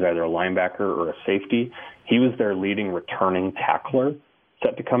believe he was either a linebacker or a safety. He was their leading returning tackler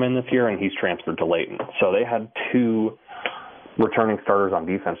set to come in this year, and he's transferred to Layton. So they had 2 returning starters on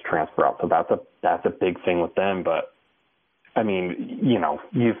defense transfer out. So that's a big thing with them. But I mean,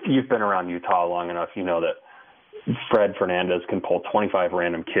 you've been around Utah long enough. You know that Fred Fernandez can pull 25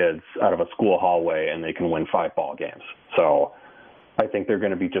 random kids out of a school hallway and they can win 5 ball games. So I think they're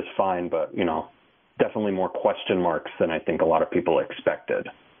going to be just fine, but, definitely more question marks than I think a lot of people expected.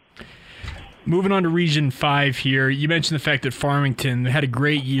 Moving on to Region 5 here, you mentioned the fact that Farmington had a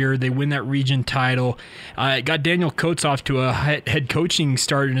great year. They win that region title. It got Daniel Coates off to a head coaching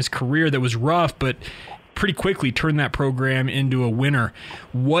start in his career that was rough, but pretty quickly turned that program into a winner.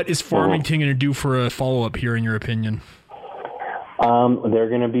 What is Farmington going to do for a follow-up here, in your opinion? They're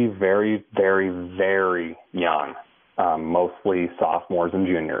going to be very, very, very young. Mostly sophomores and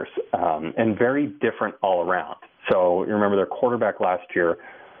juniors, and very different all around. So you remember their quarterback last year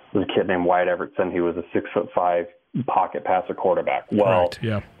was a kid named Wyatt Evertson. He was a 6'5" pocket passer quarterback. Well, correct,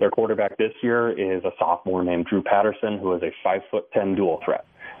 yeah. Their quarterback this year is a sophomore named Drew Patterson, who is a 5'10" dual threat.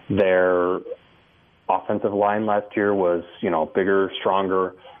 Their offensive line last year was, bigger,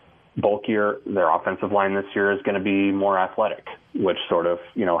 stronger, bulkier. Their offensive line this year is going to be more athletic, which sort of,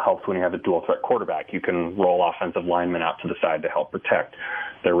 helps when you have a dual threat quarterback. You can roll offensive linemen out to the side to help protect.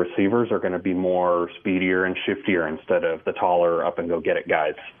 Their receivers are going to be more speedier and shiftier instead of the taller up and go get it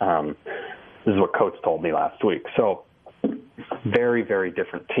guys. This is what Coach told me last week. So very, very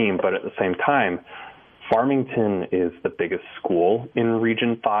different team. But at the same time, Farmington is the biggest school in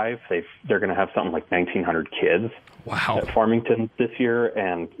Region 5. They're going to have something like 1,900 kids. Wow. At Farmington this year,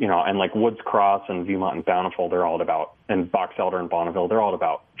 and like Woods Cross and Viewmont and Bountiful, they're all about, and Box Elder and Bonneville, they're all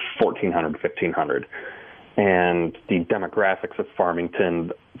about 1,400, 1,500. And the demographics of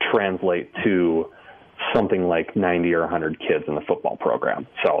Farmington translate to something like 90 or 100 kids in the football program.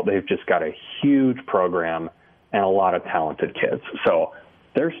 So they've just got a huge program and a lot of talented kids. So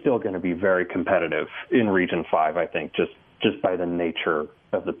they're still going to be very competitive in Region 5, I think, just by the nature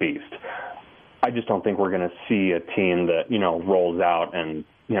of the beast. I just don't think we're going to see a team that, rolls out and,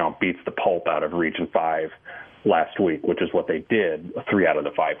 beats the pulp out of Region 5 last week, which is what they did 3 out of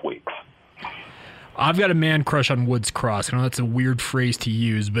the 5 weeks. I've got a man crush on Woods Cross. I know that's a weird phrase to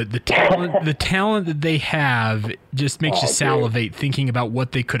use, but the talent that they have just makes you salivate thinking about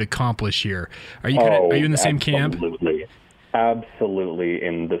what they could accomplish here. Are you in the same camp? Absolutely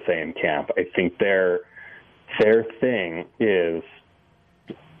in the same camp. I think their thing is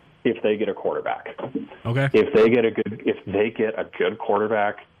if they get a quarterback. Okay. If they get a good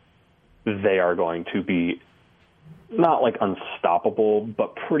quarterback, they are going to be not like unstoppable,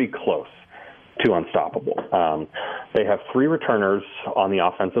 but pretty close to unstoppable. They have 3 returners on the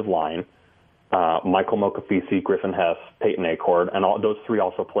offensive line. Michael Mokafisi, Griffin Hess, Peyton Acord, and those 3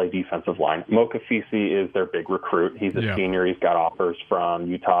 also play defensive line. Mokafisi is their big recruit. He's a senior. He's got offers from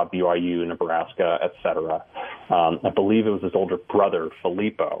Utah, BYU, Nebraska, etc. I believe it was his older brother,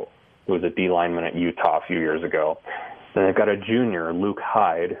 Filippo, who was a D lineman at Utah a few years ago. Then they've got a junior, Luke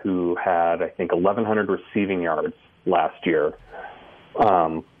Hyde, who had, I think, 1,100 receiving yards last year.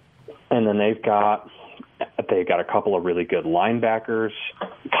 And then they've got a couple of really good linebackers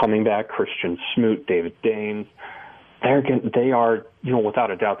coming back, Christian Smoot, David Daines. They are,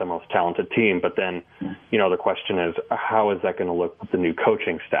 without a doubt the most talented team. But then, the question is, how is that going to look with the new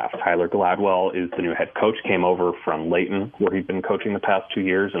coaching staff? Tyler Gladwell is the new head coach, came over from Layton, where he'd been coaching the past 2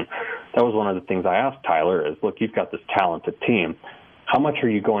 years. And that was one of the things I asked Tyler is, look, you've got this talented team. How much are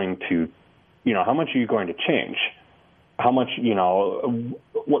you going to change? How much,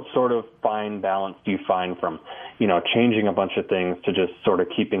 what sort of fine balance do you find from, changing a bunch of things to just sort of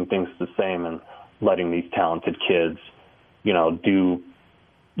keeping things the same and letting these talented kids, do,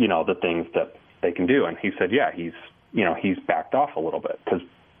 the things that they can do? And he said, yeah, he's backed off a little bit, because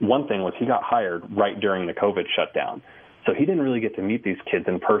one thing was he got hired right during the COVID shutdown. So he didn't really get to meet these kids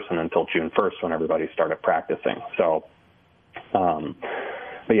in person until June 1st when everybody started practicing. So,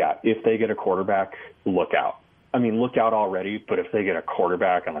 but yeah, if they get a quarterback, look out. I mean, look out already, but if they get a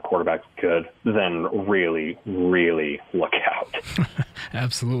quarterback and the quarterback's good, then really, really look out.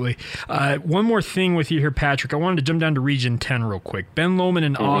 Absolutely. One more thing with you here, Patrick. I wanted to jump down to Region 10 real quick. Ben Lomond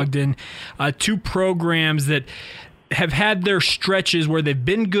and Ogden, two programs that have had their stretches where they've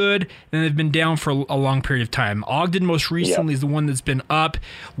been good and they've been down for a long period of time. Ogden most recently is the one that's been up.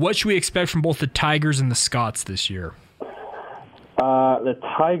 What should we expect from both the Tigers and the Scots this year? The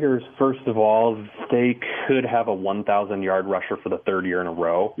Tigers, first of all, they could have a 1,000-yard rusher for the third year in a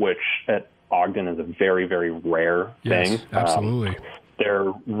row, which at Ogden is a very, very rare thing. Yes, absolutely.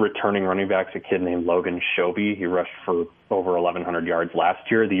 Their returning running back's a kid named Logan Shoby. He rushed for over 1,100 yards last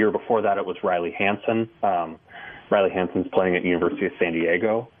year. The year before that, it was Riley Hansen. Riley Hansen's playing at University of San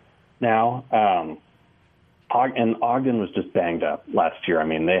Diego now. And Ogden was just banged up last year. I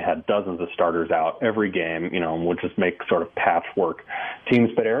mean, they had dozens of starters out every game, and would just make sort of patchwork teams.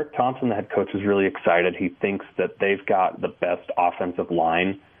 But Eric Thompson, the head coach, is really excited. He thinks that they've got the best offensive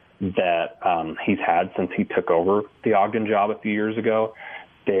line that he's had since he took over the Ogden job a few years ago.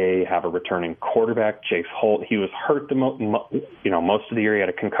 They have a returning quarterback, Jace Holt. He was hurt most of the year. He had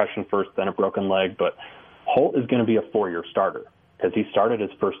a concussion first, then a broken leg. But Holt is going to be a 4-year starter because he started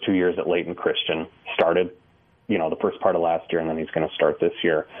his first 2 years at Layton Christian, started the first part of last year, and then he's going to start this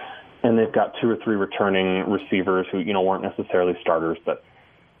year. And they've got 2 or 3 returning receivers who, weren't necessarily starters, but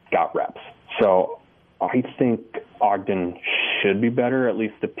got reps. So I think Ogden should be better. At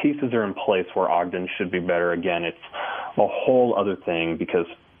least the pieces are in place where Ogden should be better. Again, it's a whole other thing because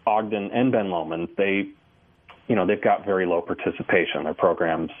Ogden and Ben Lomond, they've got very low participation. Their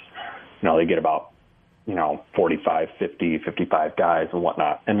programs, they get about 45, 50, 55 guys and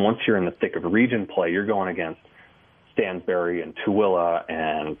whatnot. And once you're in the thick of region play, you're going against Stansbury and Tooele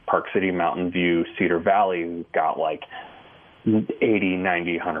and Park City, Mountain View, Cedar Valley, who've got like 80,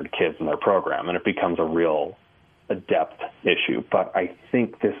 90, 100 kids in their program, and it becomes a depth issue. But I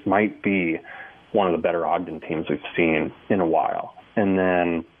think this might be one of the better Ogden teams we've seen in a while. And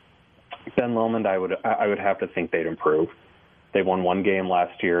then Ben Lomond, I would have to think they'd improve. They won one game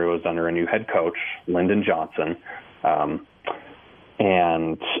last year. It was under a new head coach, Lyndon Johnson.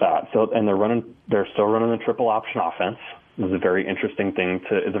 They're still running the triple option offense. It's a very interesting thing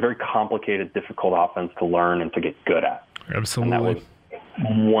it's a very complicated, difficult offense to learn and to get good at. Absolutely. And that was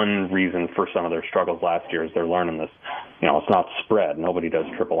one reason for some of their struggles last year is they're learning this. It's not spread. Nobody does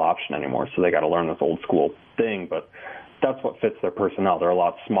triple option anymore. So they got to learn this old school thing, but that's what fits their personnel. They're a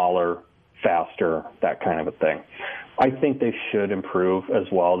lot smaller, faster, that kind of a thing. I think they should improve as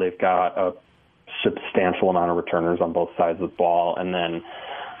well. They've got a substantial amount of returners on both sides of the ball. And then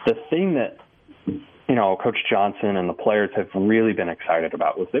the thing that, Coach Johnson and the players have really been excited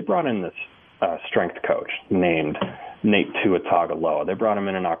about was they brought in this strength coach named Nate Tuatagaloa. They brought him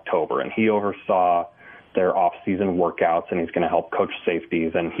in October, and he oversaw their off-season workouts, and he's going to help coach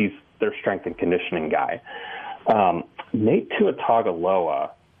safeties, and he's their strength and conditioning guy. Nate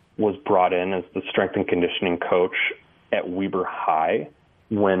Tuatagaloa was brought in as the strength and conditioning coach at Weber High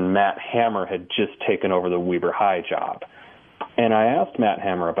when Matt Hammer had just taken over the Weber High job. And I asked Matt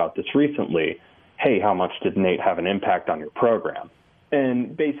Hammer about this recently. Hey, how much did Nate have an impact on your program?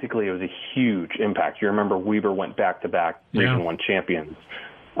 And basically it was a huge impact. You remember Weber went back-to-back Region 1 champions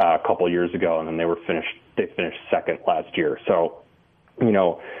a couple of years ago, and then they finished second last year. So,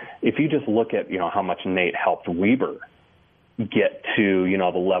 if you just look at, how much Nate helped Weber get to,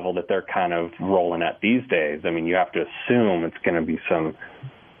 the level that they're kind of rolling at these days, I mean, you have to assume it's going to be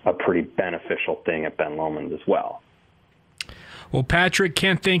a pretty beneficial thing at Ben Lomond as well. Well, Patrick,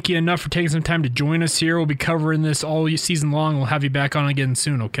 can't thank you enough for taking some time to join us here. We'll be covering this all season long. We'll have you back on again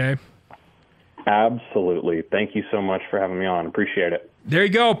soon, okay? Absolutely. Thank you so much for having me on. Appreciate it. There you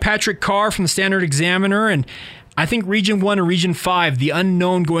go, Patrick Carr from the Standard Examiner. And I think Region 1 and Region 5, the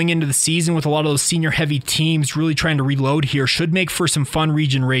unknown going into the season with a lot of those senior-heavy teams really trying to reload here, should make for some fun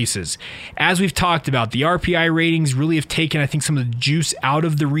region races. As we've talked about, the RPI ratings really have taken, I think, some of the juice out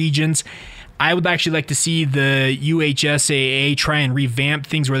of the regions. I would actually like to see the UHSAA try and revamp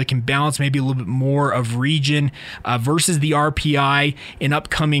things where they can balance maybe a little bit more of region versus the RPI in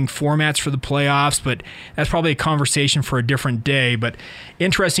upcoming formats for the playoffs, but that's probably a conversation for a different day. But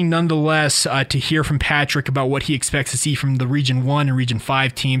interesting nonetheless to hear from Patrick about what he expects to see from the Region 1 and Region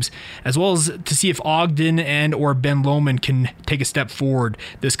 5 teams, as well as to see if Ogden and or Ben Lomond can take a step forward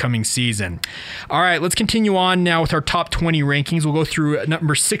this coming season. All right, let's continue on now with our top 20 rankings. We'll go through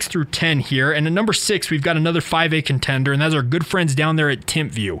number 6 through 10 here. there. And at number 6, we've got another 5A contender, and that's our good friends down there at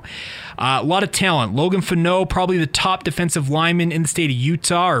Timpview. A lot of talent. Logan Fano, probably the top defensive lineman in the state of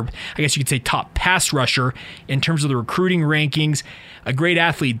Utah, or I guess you could say top pass rusher in terms of the recruiting rankings. A great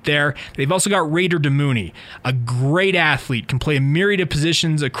athlete there. They've also got Raider DeMooney, a great athlete, can play a myriad of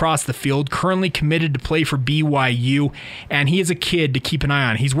positions across the field, currently committed to play for BYU, and he is a kid to keep an eye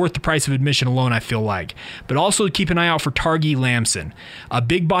on. He's worth the price of admission alone, I feel like. But also keep an eye out for Targi Lamson, a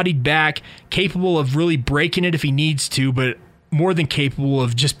big-bodied back, capable of really breaking it if he needs to, but more than capable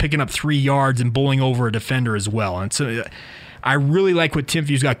of just picking up 3 yards and bowling over a defender as well. And so I really like what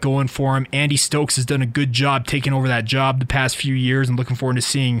Timpview's got going for him. Andy Stokes has done a good job taking over that job the past few years, and looking forward to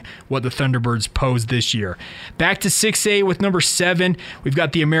seeing what the Thunderbirds pose this year. Back to 6A with number 7, we've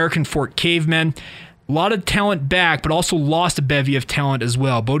got the American Fork Cavemen. A lot of talent back, but also lost a bevy of talent as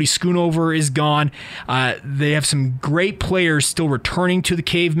well. Bodie Schoonover is gone. They have some great players still returning to the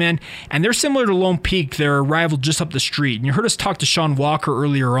Cavemen, and they're similar to Lone Peak. They're a rival just up the street. And you heard us talk to Sean Walker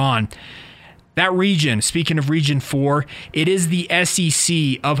earlier on. That region, speaking of Region 4, it is the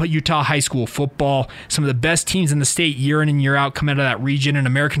SEC of Utah high school football. Some of the best teams in the state year in and year out come out of that region, and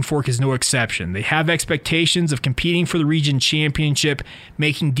American Fork is no exception. They have expectations of competing for the region championship,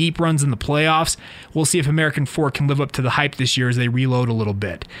 making deep runs in the playoffs. We'll see if American Fork can live up to the hype this year as they reload a little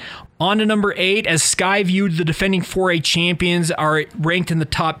bit. On to number 8, as Skyview, the defending 4A champions, are ranked in the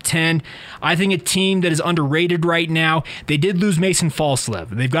top 10. I think a team that is underrated right now. They did lose Mason Falslev.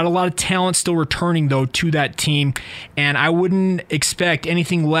 They've got a lot of talent still returning, though, to that team, and I wouldn't expect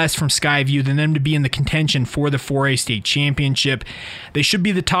anything less from Skyview than them to be in the contention for the 4A state championship. They should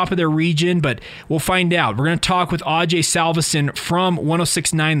be the top of their region, but we'll find out. We're going to talk with Ajay Salveson from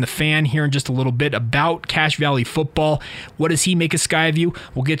 106.9 The Fan here in just a little bit about Cache Valley football. What does he make of Skyview?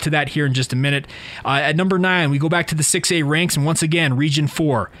 We'll get to that here in just a minute. At number 9, we go back to the 6A ranks, and once again, Region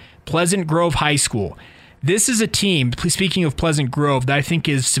 4, Pleasant Grove High School. This is a team, speaking of Pleasant Grove, that I think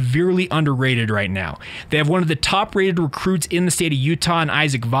is severely underrated right now. They have one of the top-rated recruits in the state of Utah, in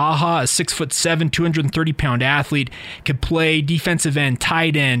Isaac Vaha, a 6'7", 230-pound athlete, can play defensive end,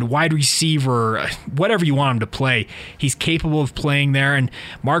 tight end, wide receiver, whatever you want him to play. He's capable of playing there. And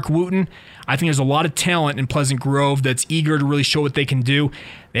Mark Wooten, I think there's a lot of talent in Pleasant Grove that's eager to really show what they can do.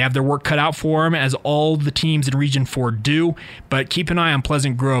 They have their work cut out for them, as all the teams in Region 4 do, but keep an eye on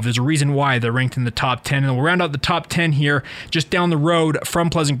Pleasant Grove. There's a reason why they're ranked in the top 10, and we'll round out the top 10 here just down the road from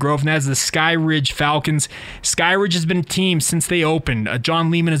Pleasant Grove, and that's the Sky Ridge Falcons. Sky Ridge has been a team since they opened.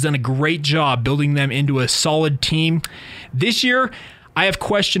 John Lehman has done a great job building them into a solid team. This year, I have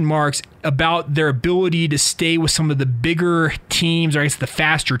question marks about their ability to stay with some of the bigger teams, or I guess the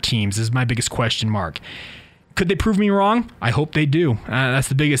faster teams is my biggest question mark. Could they prove me wrong? I hope they do. That's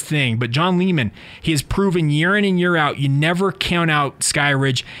the biggest thing. But John Lehman, he has proven year in and year out, you never count out Sky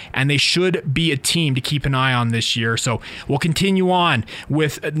Ridge, and they should be a team to keep an eye on this year. So we'll continue on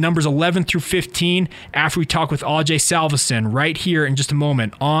with numbers 11 through 15 after we talk with Ajay Salveson right here in just a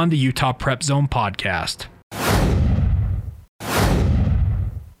moment on the Utah Prep Zone podcast.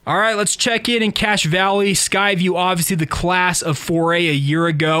 All right, let's check in Cache Valley. Skyview, obviously the class of 4A a year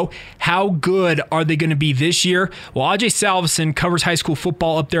ago. How good are they going to be this year? Well, Ajay Salveson covers high school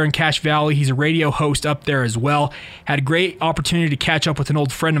football up there in Cache Valley. He's a radio host up there as well. Had a great opportunity to catch up with an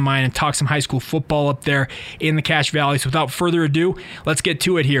old friend of mine and talk some high school football up there in the Cache Valley. So without further ado, let's get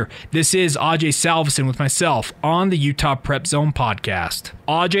to it here. This is Ajay Salveson with myself on the Utah Prep Zone podcast.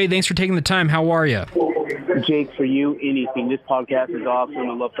 Ajay, thanks for taking the time. How are you? Jake, for you, anything. This podcast is awesome.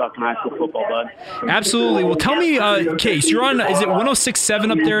 I love talking high school football, bud. Absolutely. Well, tell me, Case, you're on, is it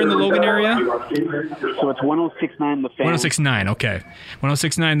 106.7 up there in the Logan area? So it's 106.9 The Fan. 106.9, okay.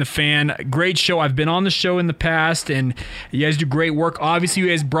 106.9 The Fan. Great show. I've been on the show in the past, and you guys do great work. Obviously, you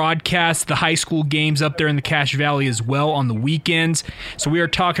guys broadcast the high school games up there in the Cache Valley as well on the weekends. So we are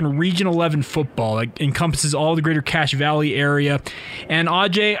talking Region 11 football. It encompasses all the greater Cache Valley area. And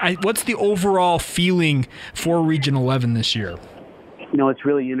Ajay, what's the overall feeling for Region 11 this year? You know, it's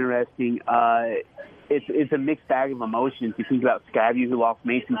really interesting. It's a mixed bag of emotions. You think about Skyview, who lost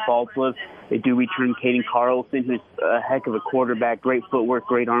Mason Falslev. They do return Caden Carlson, who's a heck of a quarterback, great footwork,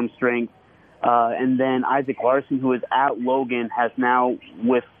 great arm strength. And then Isaac Larson, who is at Logan, has now,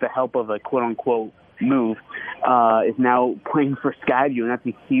 with the help of a quote-unquote move, is now playing for Skyview, and that's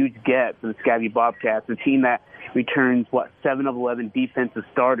a huge get for the Skyview Bobcats, a team that returns, 7 of 11 defensive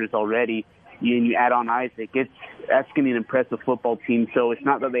starters already. And you add on Isaac, that's going to be an impressive football team. So it's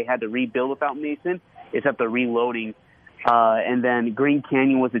not that they had to rebuild without Mason, it's that they're reloading. And then Green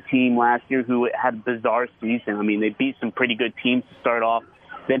Canyon was a team last year who had a bizarre season. I mean, they beat some pretty good teams to start off,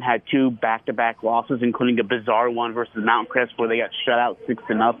 then had 2 back-to-back losses, including a bizarre one versus Mountain Crest where they got shut out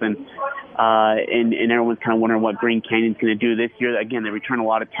 6-0. And everyone's kind of wondering what Green Canyon's going to do this year. Again, they return a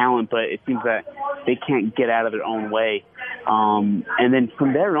lot of talent, but it seems that they can't get out of their own way. And then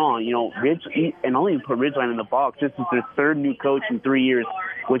from there on, and I'll even put Ridgeline in the box. This is their 3rd new coach in 3 years,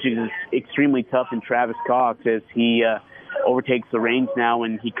 which is extremely tough in Travis Cox as he overtakes the reins now,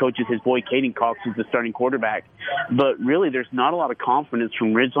 and he coaches his boy Caden Cox, who's the starting quarterback. But really, there's not a lot of confidence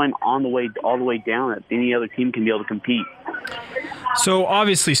from Ridgeline all the way down that any other team can be able to compete. So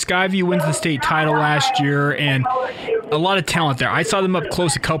obviously, Skyview wins the state title last year, and a lot of talent there. I saw them up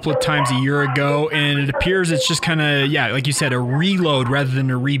close a couple of times a year ago, and it appears it's just kind of, like you said, a reload rather than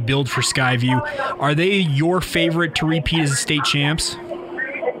a rebuild for Skyview. Are they your favorite to repeat as state champs?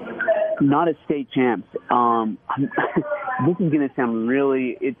 Not as state champs. This is going to sound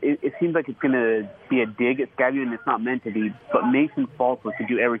really, it seems like it's going to be a dig at Skyview, and it's not meant to be, but Mason Falsworth could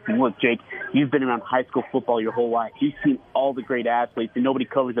do everything. Look, Jake, you've been around high school football your whole life. You've seen all the great athletes, and nobody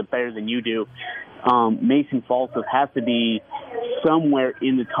covers it better than you do. Mason Falsworth has to be somewhere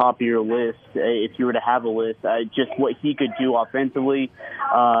in the top of your list if you were to have a list. Just what he could do offensively.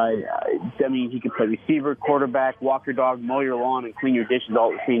 He could play receiver, quarterback, walk your dog, mow your lawn, and clean your dishes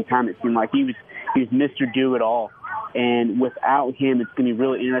all at the same time. It seemed like he was Mr. Do It All. And without him, it's going to be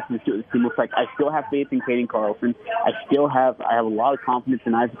really interesting to see what this team looks like. I still have faith in Caden Carlson. I have a lot of confidence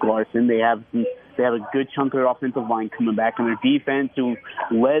in Isaac Larson. They have a good chunk of their offensive line coming back, and their defense, who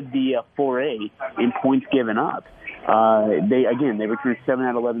led the 4A in points given up. They returned 7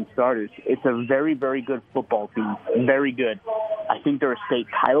 out of 11 starters. It's a very, very good football team. Very good. I think they're a state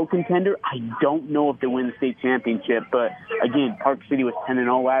title contender. I don't know if they win the state championship, but again, Park City was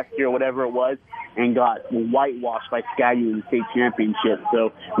 10-0 last year, whatever it was, and got whitewashed by Skyview in the state championship.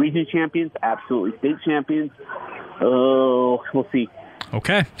 So region champions, absolutely. State champions, we'll see.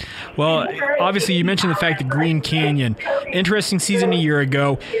 Okay. Well, obviously you mentioned the fact that Green Canyon, interesting season a year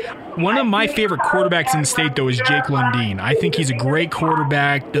ago. One of my favorite quarterbacks in the state, though, is Jake Lundeen. I think he's a great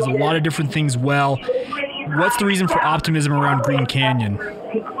quarterback, does a lot of different things well. What's the reason for optimism around Green Canyon?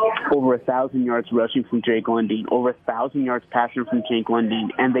 Over 1,000 yards rushing from Jake Lundeen, over 1,000 yards passing from Jake Lundeen,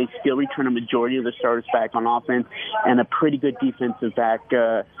 and they still return a majority of the starters back on offense and a pretty good defensive back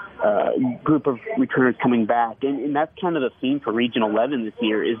group of returners coming back. And that's kind of the theme for Region 11 this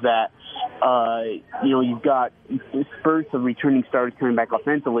year is that, you've got spurts of returning starters coming back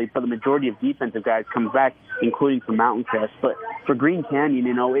offensively, but the majority of defensive guys come back, including from Mountain Crest. But for Green Canyon,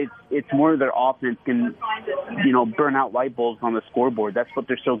 it's more their offense can, burn out light bulbs on the scoreboard. That's what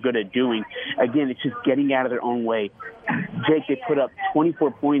they're so good at doing. Again, it's just getting out of their own way. Jake, they put up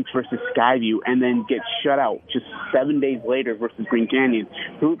 24 points versus Skyview and then get shut out just 7 days later versus Green Canyon.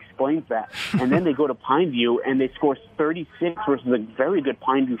 Who explains that? And then they go to Pineview and they score 36 versus a very good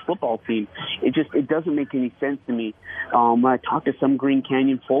Pineview football team. It doesn't make any sense to me. When I talk to some Green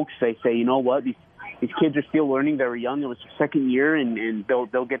Canyon folks, they say, you know what, these kids are still learning. They were young. It was their second year, and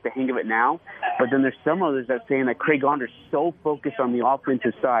they'll get the hang of it now. But then there's some others that are saying that Craig Onder's so focused on the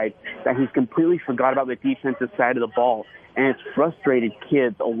offensive side that he's completely forgot about the defensive side of the ball. And it's frustrated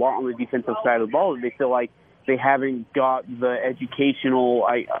kids a lot on the defensive side of the ball. They feel like they haven't got the educational,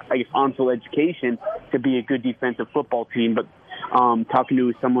 on-field education to be a good defensive football team. But talking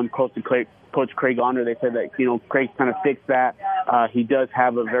to someone close to Coach Craig Onder, they said that, Craig's kind of fixed that. He does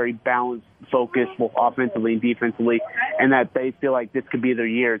have a very balanced focus, both offensively and defensively, and that they feel like this could be their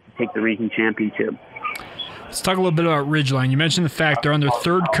year to take the region championship. Let's talk a little bit about Ridgeline. You mentioned the fact they're on their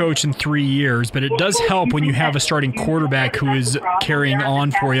 3rd coach in 3 years, but it does help when you have a starting quarterback who is carrying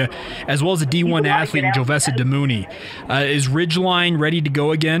on for you, as well as a D1 athlete in Jovessa Demooney. Is Ridgeline ready to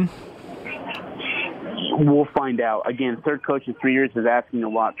go again? We'll find out. Again, 3rd coach in 3 years is asking a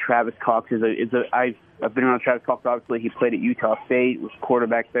lot. Travis Cox I've been around Travis Cox, obviously. He played at Utah State, was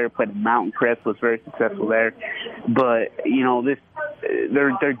quarterback there, played at Mountain Crest, was very successful there. But,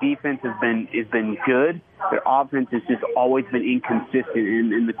 their defense has been good. Their offense has just always been inconsistent.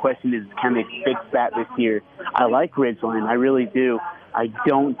 And the question is, can they fix that this year? I like Ridgeline. I really do. I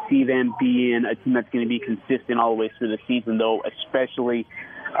don't see them being a team that's going to be consistent all the way through the season, though, especially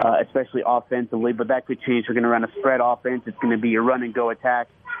offensively. But that could change. We're going to run a spread offense. It's going to be a run-and-go attack.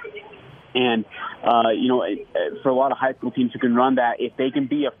 And, for a lot of high school teams who can run that, if they can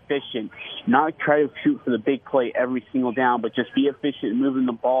be efficient, not try to shoot for the big play every single down, but just be efficient in moving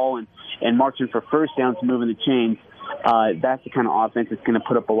the ball and marching for first downs and moving the chains, that's the kind of offense that's going to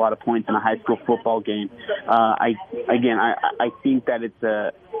put up a lot of points in a high school football game. I think that it's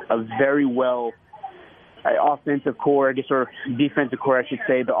a very well offensive core, I guess, or defensive core, I should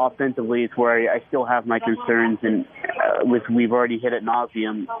say, but offensively is where I still have my concerns. And we've already hit ad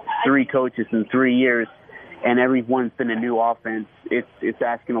nauseum 3 coaches in 3 years, and everyone's been a new offense. It's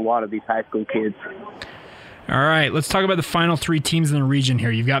asking a lot of these high school kids. All right, let's talk about the final 3 teams in the region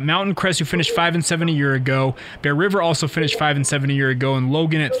here. You've got Mountain Crest, who finished 5-7 a year ago. Bear River also finished 5-7 a year ago, and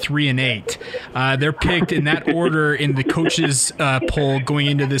Logan at 3-8. They're picked in that order in the coaches poll going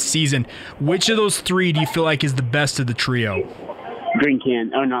into this season. Which of those 3 do you feel like is the best of the trio? Green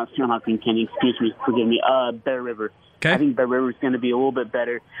Canyon. Oh, no, it's not Green Canyon. Excuse me. Forgive me. Bear River. Okay. I think Bear River is going to be a little bit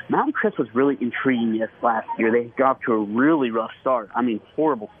better. Mountain Crest was really intriguing last year. They got off to a really rough start. I mean,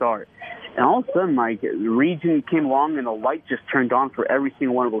 horrible start. And all of a sudden, like, the region came along and the light just turned on for every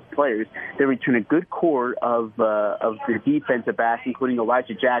single one of those players. They returned a good core of the defensive backs, including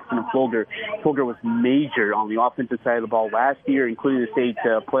Elijah Jackson and Fulger. Fulger was major on the offensive side of the ball last year, including the state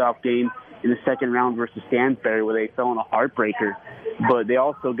playoff game in the second round versus Stansbury, where they fell in a heartbreaker. But they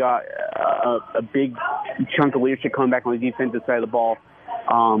also got a big chunk of leadership coming back on the defensive side of the ball.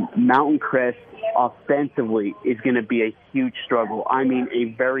 Mountain Crest offensively is going to be a huge struggle. I mean,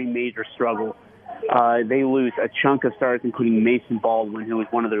 a very major struggle. They lose a chunk of stars, including Mason Baldwin, who was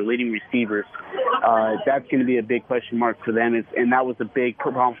one of their leading receivers. That's going to be a big question mark for them. And that was a big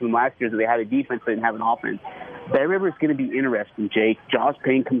problem for them last year, that they had a defense but didn't have an offense. Bear River is going to be interesting, Jake. Josh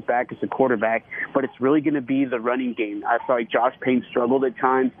Payne comes back as a quarterback, but it's really going to be the running game. I felt like Josh Payne struggled at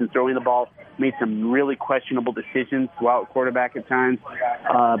times in throwing the ball, made some really questionable decisions while at quarterback at times.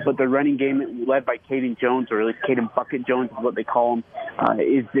 But the running game, led by Caden Jones, or at least Caden Bucket Jones is what they call him,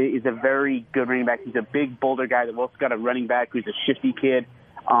 is a very good running back. He's a big, boulder guy that also got a running back who's a shifty kid.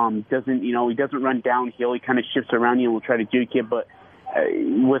 He doesn't run downhill. He kind of shifts around you and will try to juke you, but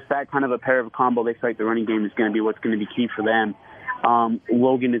with that kind of a pair of combo, they feel like the running game is going to be what's going to be key for them.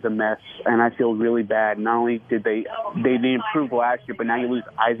 Logan is a mess, and I feel really bad. Not only did they improve last year, but now you lose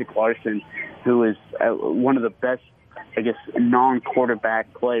Isaac Larson, who is one of the best, I guess,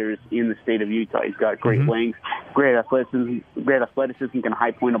 non-quarterback players in the state of Utah. He's got great length, great athleticism, can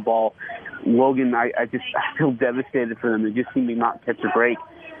high point a ball. Logan, I feel devastated for them. They just seem to not catch a break.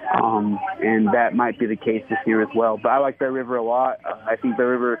 And that might be the case this year as well. But I like Bear River a lot. I think Bear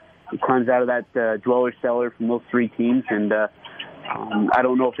River climbs out of that dweller cellar from those 3 teams, and I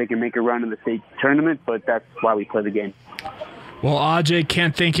don't know if they can make a run in the state tournament, but that's why we play the game. Well, Ajay,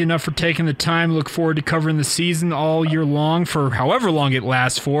 can't thank you enough for taking the time. Look forward to covering the season all year long for however long it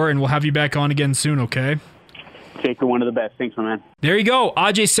lasts for, and we'll have you back on again soon, okay? Jake, you're one of the best. Thanks, my man. There you go.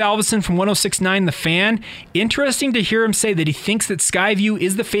 Ajay Salveson from 106.9 The Fan. Interesting to hear him say that he thinks that Skyview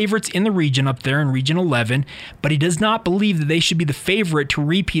is the favorites in the region up there in Region 11, but he does not believe that they should be the favorite to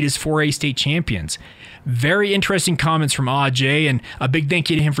repeat as 4A state champions. Very interesting comments from Ajay, and a big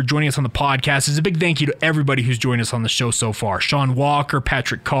thank you to him for joining us on the podcast. It's a big thank you to everybody who's joined us on the show so far. Sean Walker,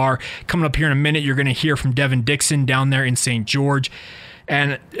 Patrick Carr. Coming up here in a minute, you're going to hear from Devin Dixon down there in St. George.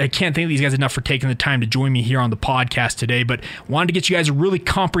 And I can't thank these guys enough for taking the time to join me here on the podcast today, but wanted to get you guys a really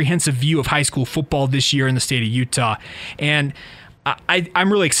comprehensive view of high school football this year in the state of Utah. And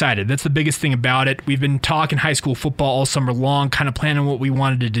I'm really excited. That's the biggest thing about it. We've been talking high school football all summer long, kind of planning what we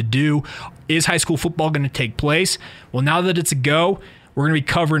wanted to do. Is high school football going to take place? Well, now that it's a go, we're going to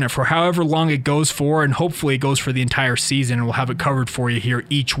be covering it for however long it goes for, and hopefully it goes for the entire season, and we'll have it covered for you here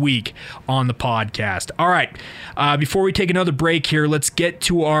each week on the podcast. All right, before we take another break here, let's get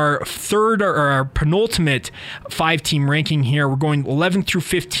to our our penultimate 5-team ranking here. We're going 11 through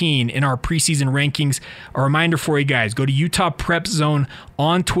 15 in our preseason rankings. A reminder for you guys, go to Utah Prep Zone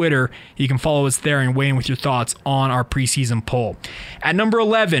on Twitter. You can follow us there and weigh in with your thoughts on our preseason poll. At number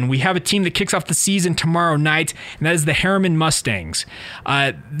 11, we have a team that kicks off the season tomorrow night, and that is the Harriman Mustangs.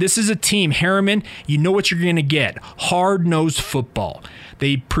 This is a team, Harriman, you know what you're going to get. Hard-nosed football.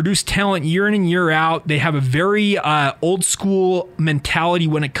 They produce talent year in and year out. They have a very old-school mentality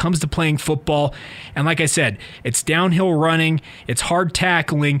when it comes to playing football. And like I said, it's downhill running. It's hard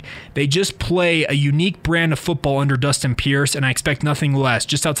tackling. They just play a unique brand of football under Dustin Pierce, and I expect nothing less.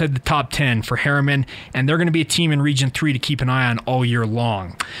 Just outside the top 10 for Harriman, and they're going to be a team in Region 3 to keep an eye on all year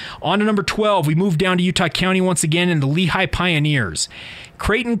long. On to number 12, we move down to Utah County once again in the Lehigh Pioneers.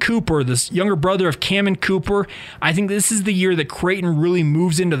 Creighton Cooper, the younger brother of Cameron Cooper, I think this is the year that Creighton really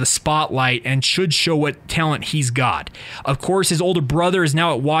moves into the spotlight and should show what talent he's got. Of course, his older brother is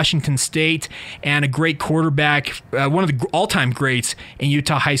now at Washington State and a great quarterback, one of the all-time greats in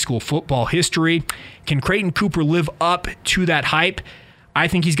Utah high school football history. Can Creighton Cooper live up to that hype? I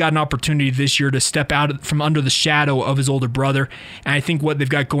think he's got an opportunity this year to step out from under the shadow of his older brother, and I think what they've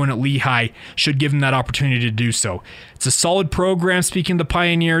got going at Lehigh should give him that opportunity to do so. It's a solid program, speaking of the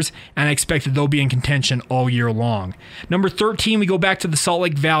Pioneers, and I expect that they'll be in contention all year long. Number 13, we go back to the Salt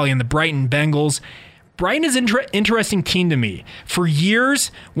Lake Valley and the Brighton Bengals. Brighton is an interesting team to me. For years,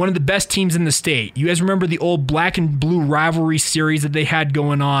 one of the best teams in the state. You guys remember the old black and blue rivalry series that they had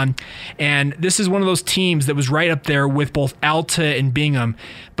going on, and this is one of those teams that was right up there with both Alta and Bingham,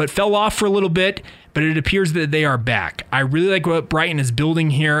 but fell off for a little bit, but it appears that they are back. I really like what Brighton is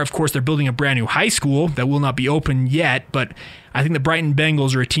building here. Of course, they're building a brand new high school that will not be open yet, but I think the Brighton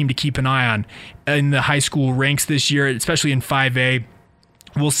Bengals are a team to keep an eye on in the high school ranks this year, especially in 5A.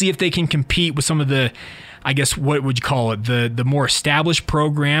 We'll see if they can compete with some of the, I guess, what would you call it, the more established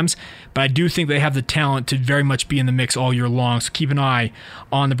programs, but I do think they have the talent to very much be in the mix all year long, so keep an eye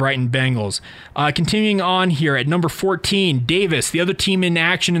on the Brighton Bengals. Continuing on here at number 14, Davis, the other team in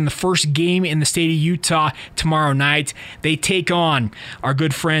action in the first game in the state of Utah tomorrow night. They take on our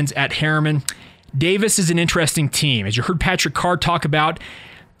good friends at Harriman. Davis is an interesting team. As you heard Patrick Carr talk about,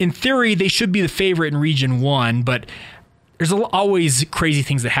 in theory, they should be the favorite in Region 1, but there's always crazy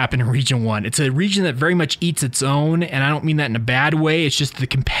things that happen in Region 1. It's a region that very much eats its own, and I don't mean that in a bad way. It's just the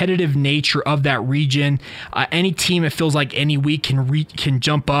competitive nature of that region. Any team, it feels like any week can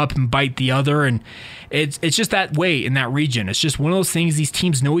jump up and bite the other, and it's just that way in that region. It's just one of those things. These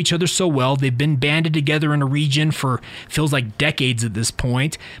teams know each other so well. They've been banded together in a region for feels like decades at this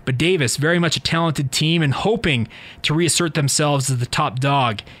point. But Davis, very much a talented team and hoping to reassert themselves as the top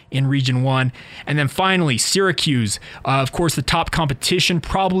dog in Region 1. And then finally, Syracuse, of course, the top competition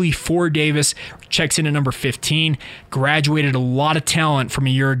probably for Davis, checks in at number 15. Graduated a lot of talent from a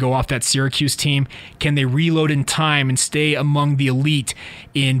year ago off that Syracuse team. Can they reload in time and stay among the elite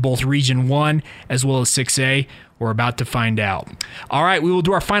in both Region 1 as well as 6A? We're about to find out. All right, we will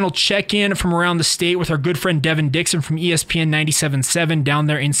do our final check-in from around the state with our good friend Devin Dixon from ESPN 97.7 down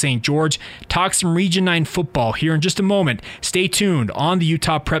there in St. George. Talk some Region 9 football here in just a moment. Stay tuned on the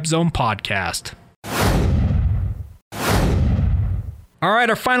Utah Prep Zone podcast. All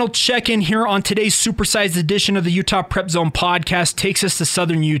right, our final check-in here on today's supersized edition of the Utah Prep Zone podcast takes us to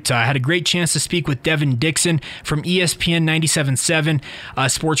Southern Utah. I had a great chance to speak with Devin Dixon from ESPN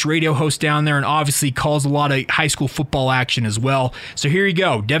 97.7, sports radio host down there, and obviously calls a lot of high school football action as well. So here you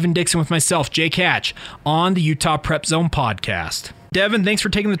go, Devin Dixon with myself, Jake Hatch, on the Utah Prep Zone podcast. Devin, thanks for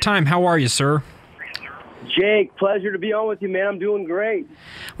taking the time. How are you, sir? Jake, pleasure to be on with you, man. I'm doing great.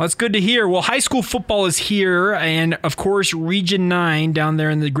 Well, that's good to hear. Well, high school football is here, and of course, Region 9 down there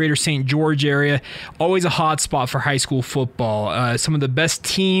in the greater St. George area, always a hot spot for high school football. Some of the best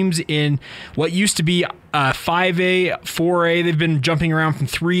teams in what used to be 5A, 4A, they've been jumping around from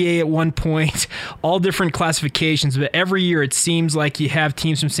 3A at one point, all different classifications, but every year it seems like you have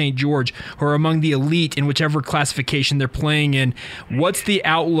teams from St. George who are among the elite in whichever classification they're playing in. What's the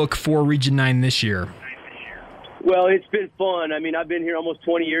outlook for Region 9 this year? Well, it's been fun. I mean, I've been here almost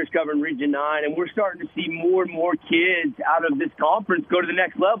 20 years covering Region 9, and we're starting to see more and more kids out of this conference go to the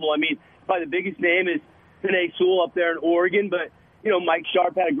next level. I mean, probably the biggest name is Penei Sewell up there in Oregon, but, you know, Mike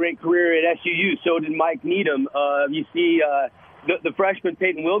Sharp had a great career at SUU. So did Mike Needham. You see the freshman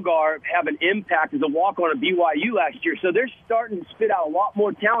Peyton Wilgar have an impact as a walk-on at BYU last year. So they're starting to spit out a lot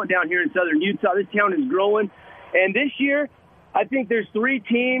more talent down here in Southern Utah. This town is growing. And this year, I think there's 3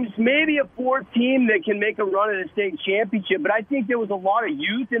 teams, maybe a 4th team that can make a run at a state championship. But I think there was a lot of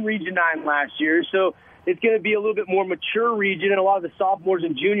youth in Region 9 last year, so it's going to be a little bit more mature region, and a lot of the sophomores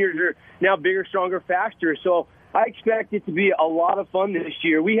and juniors are now bigger, stronger, faster. So I expect it to be a lot of fun this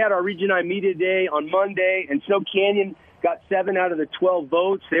year. We had our Region 9 Media Day on Monday, and Snow Canyon got 7 out of the 12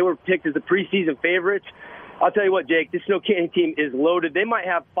 votes. They were picked as the preseason favorites. I'll tell you what, Jake, this Snow Canyon team is loaded. They might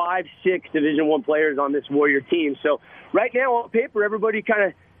have 5, 6 Division I players on this Warrior team. So right now on paper, everybody kind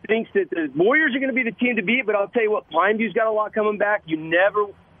of thinks that the Warriors are going to be the team to beat, but I'll tell you what, Pineview's got a lot coming back. You never,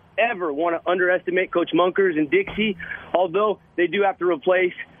 ever want to underestimate Coach Munkers and Dixie, although they do have to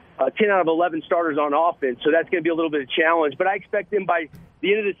replace 10 out of 11 starters on offense, so that's going to be a little bit of a challenge. But I expect them by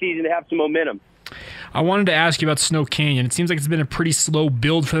the end of the season to have some momentum. I wanted to ask you about Snow Canyon. It seems like it's been a pretty slow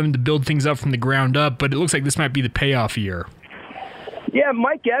build for them to build things up from the ground up, but it looks like this might be the payoff year. Yeah,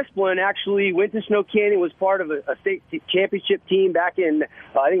 Mike Esplin actually went to Snow Canyon, was part of a state championship team back in,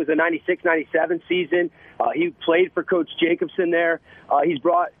 I think it was the 96-97 season. He played for Coach Jacobson there. He's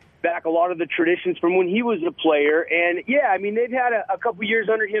brought back a lot of the traditions from when he was a player. And, yeah, I mean, they've had a couple years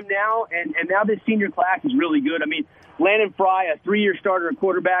under him now, and now this senior class is really good. I mean, Landon Fry, a 3-year starter at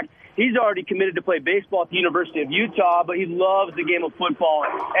quarterback, he's already committed to play baseball at the University of Utah, but he loves the game of football.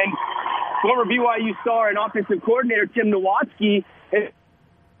 And former BYU star and offensive coordinator Tim Nowatzki has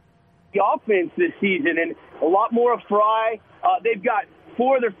the offense this season, and a lot more of Fry. They've got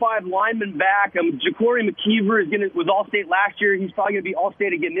 4 of their 5 linemen back. Ja'Cory McKeever was All-State last year. He's probably going to be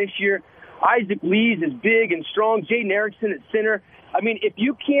All-State again this year. Isaac Lees is big and strong. Jaden Erickson at center. I mean, if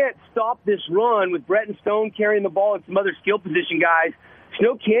you can't stop this run with Bretton Stone carrying the ball and some other skill position guys,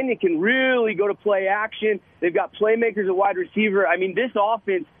 Snow Canyon can really go to play action. They've got playmakers at wide receiver. I mean, this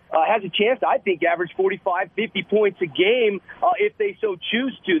offense has a chance to, I think, average 45, 50 points a game if they so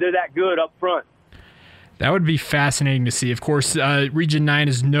choose to. They're that good up front. That would be fascinating to see. Of course, Region 9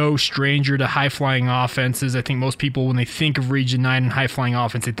 is no stranger to high-flying offenses. I think most people, when they think of Region 9 and high-flying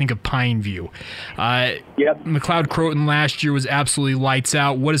offense, they think of Pineview. Yep. McLeod-Croton last year was absolutely lights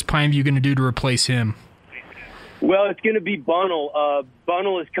out. What is Pineview going to do to replace him? Well, it's going to be Bunnell.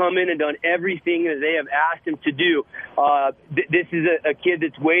 Bunnell has come in and done everything that they have asked him to do. This is a kid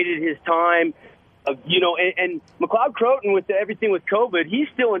that's waited his time. And McLeod-Croton, with everything with COVID, he's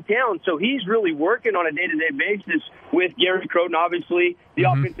still in town, so he's really working on a day-to-day basis with Gary Croton, obviously, the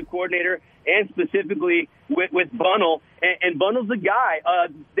offensive coordinator, and specifically with Bunnell. And Bunnell's the guy.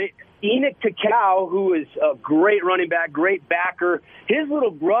 Enoch Takau, who is a great running back, great backer, his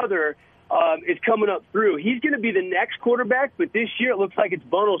little brother is coming up through. He's going to be the next quarterback, but this year it looks like it's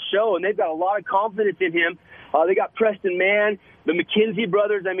Bunnell's show, and they've got a lot of confidence in him. They got Preston Mann, the McKenzie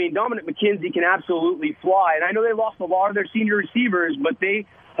brothers. I mean, Dominic McKenzie can absolutely fly. And I know they lost a lot of their senior receivers, but they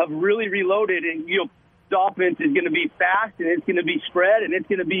have really reloaded. And, the offense is going to be fast, and it's going to be spread, and it's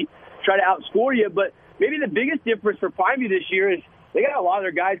going to be try to outscore you. But maybe the biggest difference for Pineview this year is they got a lot of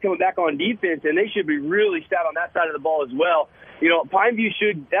their guys coming back on defense, and they should be really stout on that side of the ball as well.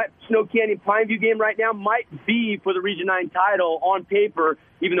 That Snow Canyon Pineview game right now might be for the Region 9 title on paper,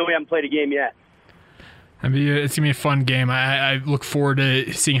 even though we haven't played a game yet. It's going to be a fun game. I look forward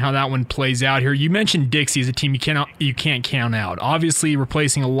to seeing how that one plays out here. You mentioned Dixie as a team you can't count out. Obviously,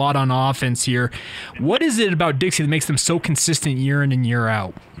 replacing a lot on offense here. What is it about Dixie that makes them so consistent year in and year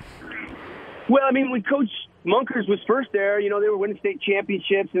out? Well, I mean, when Coach Munkers was first there, they were winning state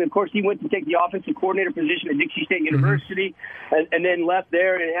championships, and, of course, he went to take the offensive coordinator position at Dixie State University and then left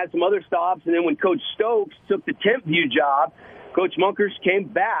there and had some other stops. And then when Coach Stokes took the Tempview job, Coach Munkers came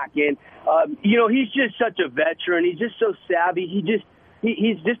back, and he's just such a veteran. He's just so savvy.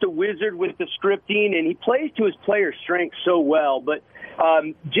 He's just a wizard with the scripting, and he plays to his players' strengths so well. But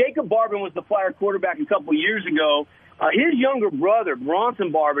Jacob Barbin was the Flyer quarterback a couple years ago. His younger brother,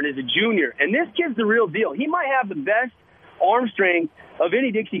 Bronson Barbin, is a junior, and this kid's the real deal. He might have the best arm strength of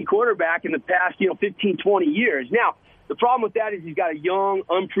any Dixie quarterback in the past 15, 20 years. Now, the problem with that is he's got a young,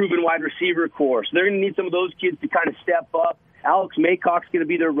 unproven wide receiver core, so they're going to need some of those kids to kind of step up. Alex Maycock's going to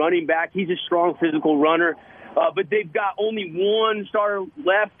be their running back. He's a strong physical runner. But they've got only one starter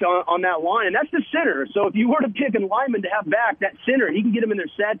left on that line, and that's the center. So if you were to pick a lineman to have back, that center, he can get them in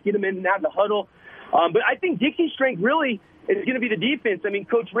their sets, get them in and out of the huddle. But I think Dixie's strength really is going to be the defense. I mean,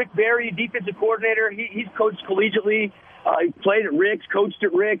 Coach Rick Berry, defensive coordinator, he's coached collegiately. He played at Rick's, coached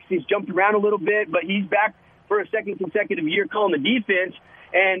at Rick's. He's jumped around a little bit, but he's back for a second consecutive year calling the defense.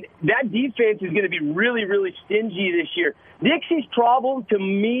 And that defense is going to be really, really stingy this year. Dixie's problem, to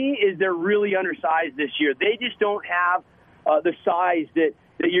me, is they're really undersized this year. They just don't have the size that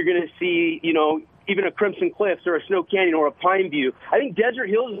you're going to see, even a Crimson Cliffs or a Snow Canyon or a Pineview. I think Desert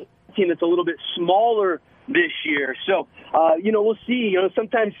Hills is a team that's a little bit smaller this year. So, we'll see.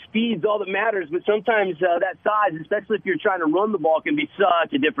 Sometimes speed's all that matters, but sometimes that size, especially if you're trying to run the ball, can be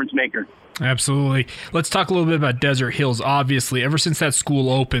such a difference maker. Absolutely. Let's talk a little bit about Desert Hills. Obviously, ever since that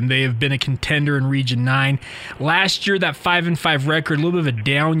school opened, they have been a contender in Region 9. Last year, that 5-5 record, a little bit of a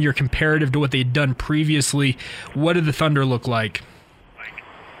down year comparative to what they'd done previously. What did the Thunder look like?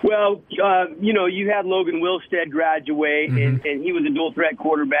 Well, you had Logan Wilstead graduate, and he was a dual-threat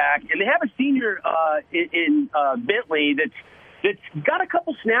quarterback. And they have a senior in Bentley that's got a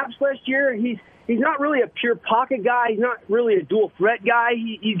couple snaps last year. He's not really a pure pocket guy. He's not really a dual-threat guy.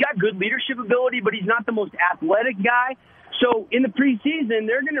 He's got good leadership ability, but he's not the most athletic guy. So in the preseason,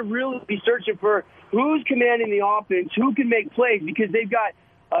 they're going to really be searching for who's commanding the offense, who can make plays, because they've got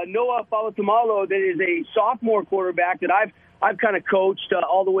Noah Falatamalo that is a sophomore quarterback that I've kind of coached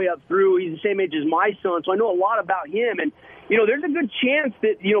all the way up through. He's the same age as my son, so I know a lot about him. And, there's a good chance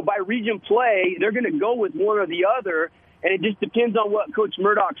that, by region play, they're going to go with one or the other. And it just depends on what Coach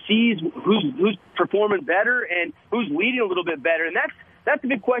Murdoch sees, who's performing better and who's leading a little bit better. And that's a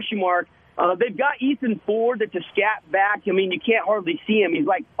big question mark. They've got Ethan Ford that's a scat back. I mean, you can't hardly see him. He's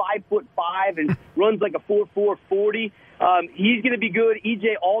like 5'5" and runs like a 4.4 40. He's going to be good.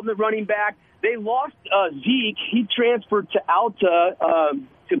 E.J. Alden, the running back. They lost Zeke. He transferred to Alta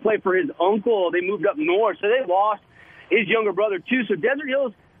to play for his uncle. They moved up north, so they lost his younger brother too. So Desert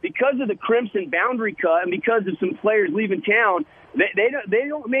Hills, because of the Crimson boundary cut and because of some players leaving town, they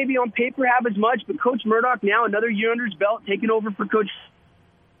don't maybe on paper have as much, but Coach Murdoch now another year under his belt, taking over for Coach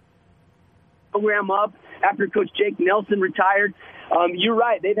program up after Coach Jake Nelson retired. You're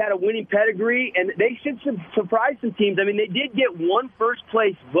right. They've had a winning pedigree, and they should surprise some teams. I mean, they did get one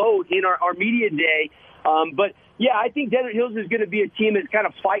first-place vote in our media day. But, yeah, I think Desert Hills is going to be a team that's kind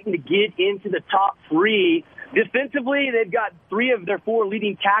of fighting to get into the top three. Defensively, they've got 3 of their 4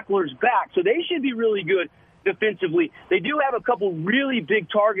 leading tacklers back, so they should be really good defensively. They do have a couple really big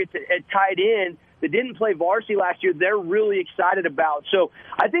targets at tight end that didn't play varsity last year. They're really excited about. So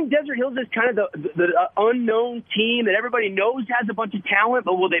I think Desert Hills is kind of the unknown team that everybody knows has a bunch of talent,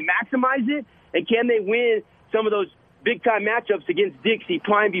 but will they maximize it? And can they win some of those big-time matchups against Dixie,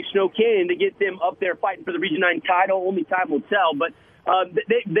 Pineview, Snow Canyon to get them up there fighting for the Region 9 title? Only time will tell. But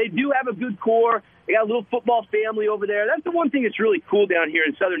they do have a good core. They got a little football family over there. That's the one thing that's really cool down here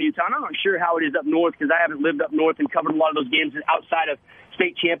in southern Utah. I'm not sure how it is up north because I haven't lived up north and covered a lot of those games outside of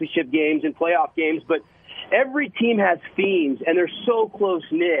state championship games and playoff games. But every team has themes, and they're so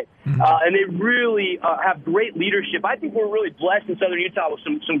close-knit, and they really have great leadership. I think we're really blessed in southern Utah with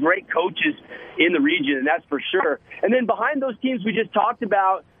some great coaches in the region, and that's for sure. And then behind those teams we just talked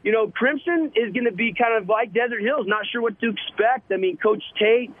about, you know, Crimson is going to be kind of like Desert Hills, not sure what to expect. I mean, Coach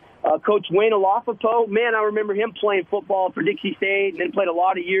Tate, Coach Wayne Olafopo, man, I remember him playing football for Dixie State and then played a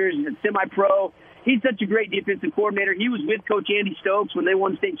lot of years as a semi-pro. He's such a great defensive coordinator. He was with Coach Andy Stokes when they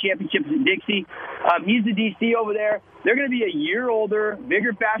won state championships in Dixie. He's the DC over there. They're going to be a year older,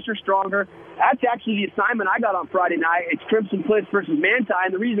 bigger, faster, stronger. That's actually the assignment I got on Friday night. It's Crimson Cliffs versus Manti,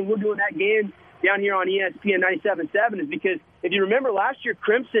 and the reason we're doing that game down here on ESPN 97.7 is because if you remember last year,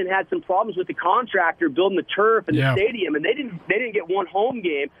 Crimson had some problems with the contractor building the turf and the stadium, and they didn't get one home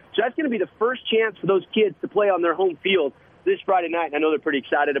game. So that's going to be the first chance for those kids to play on their home field this Friday night, and I know they're pretty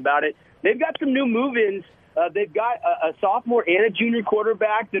excited about it. They've got some new move-ins. They've got a sophomore and a junior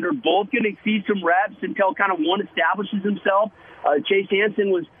quarterback that are both going to see some reps until kind of one establishes himself. Chase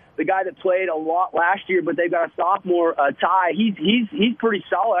Hansen was the guy that played a lot last year, but they've got a sophomore, Ty. He's pretty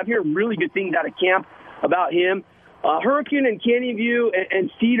solid. I've heard really good things out of camp about him. Hurricane and Canyon View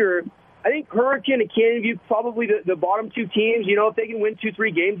and Cedar, I think Hurricane and Canyon View probably the bottom 2 teams. You know, if they can win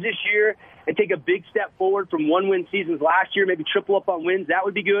 2-3 games this year and take a big step forward from 1-win seasons last year, maybe triple up on wins, that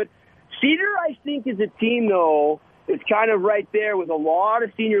would be good. Cedar, I think, is a team, though, that's kind of right there with a lot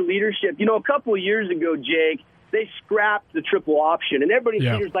of senior leadership. You know, a couple of years ago, Jake, they scrapped the triple option, and everybody in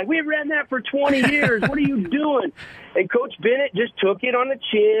Cedar's like, we've ran that for 20 years. What are you doing? And Coach Bennett just took it on the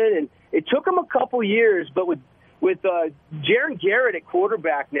chin, and it took him a couple years, but with Jaron Garrett at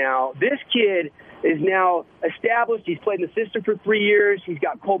quarterback now, this kid is now established. He's played in the system for 3 years. He's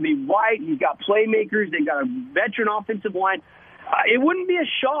got Colby White. He's got playmakers. They've got a veteran offensive line. It wouldn't be a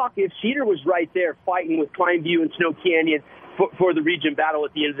shock if Cedar was right there fighting with Pineview and Snow Canyon for the region battle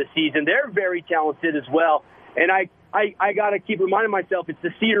at the end of the season. They're very talented as well. And I got to keep reminding myself it's the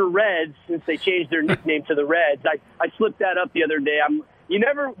Cedar Reds since they changed their nickname to the Reds. I slipped that up the other day. You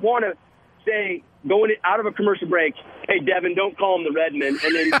never want to say, going out of a commercial break, hey, Devin, don't call them the Redmen.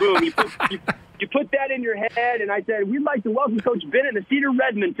 And then, boom, you put that in your head. And I said, we'd like to welcome Coach Bennett and the Cedar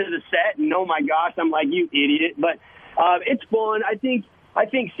Redmen to the set. And, oh, my gosh, I'm like, you idiot. But it's fun. I think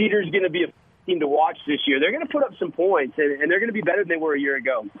Cedar's going to be a team to watch this year. They're going to put up some points, and they're going to be better than they were a year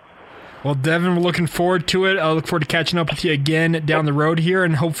ago. Well, Devin, we're looking forward to it. I look forward to catching up with you again down the road here,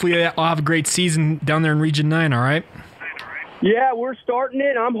 and hopefully I'll have a great season down there in Region 9, all right? Yeah, we're starting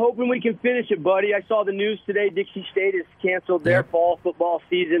it. I'm hoping we can finish it, buddy. I saw the news today. Dixie State has canceled their fall football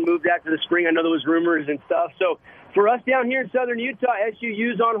season, moved that to the spring. I know there was rumors and stuff. So for us down here in southern Utah,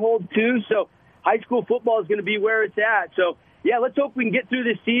 SUU's on hold too. So high school football is going to be where it's at. So, yeah, let's hope we can get through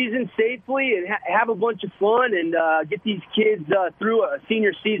this season safely and have a bunch of fun and get these kids through a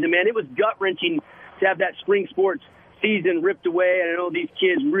senior season. Man, it was gut-wrenching to have that spring sports season ripped away, and I know these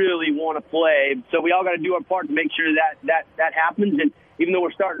kids really want to play. So we all got to do our part to make sure that happens. And even though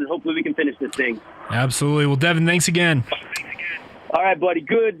we're starting, hopefully we can finish this thing. Absolutely. Well, Devin, thanks again. All right, buddy.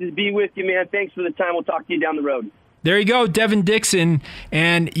 Good to be with you, man. Thanks for the time. We'll talk to you down the road. There you go, Devin Dixon,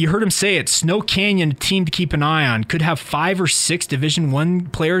 and you heard him say it, Snow Canyon, a team to keep an eye on. Could have 5 or 6 Division I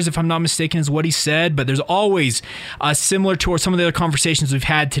players, if I'm not mistaken, is what he said, but there's always, similar to some of the other conversations we've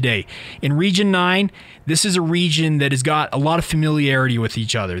had today. In Region 9, this is a region that has got a lot of familiarity with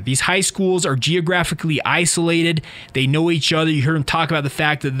each other. These high schools are geographically isolated. They know each other. You heard him talk about the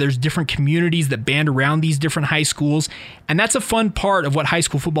fact that there's different communities that band around these different high schools, and that's a fun part of what high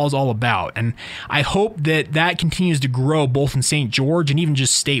school football is all about, and I hope that continues continues to grow both in St. George and even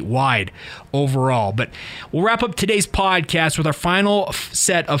just statewide overall. But we'll wrap up today's podcast with our final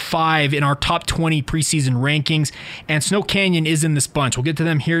set of 5 in our top 20 preseason rankings, and Snow Canyon is in this bunch. We'll get to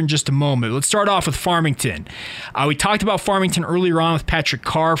them here in just a moment. Let's start off with Farmington. We talked about Farmington earlier on with Patrick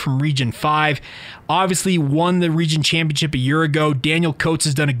Carr from Region 5. Obviously won the region championship a year ago. Daniel Coates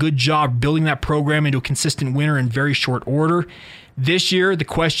has done a good job building that program into a consistent winner in very short order. This year, the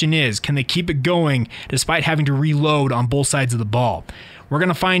question is, can they keep it going despite having to reload on both sides of the ball? We're going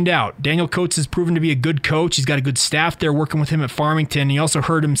to find out. Daniel Coates has proven to be a good coach. He's got a good staff there working with him at Farmington. You also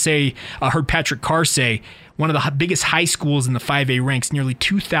heard Patrick Carr say, one of the biggest high schools in the 5A ranks, nearly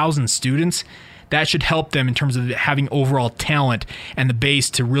 2,000 students. That should help them in terms of having overall talent and the base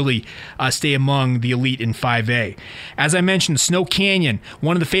to really stay among the elite in 5A. As I mentioned, Snow Canyon,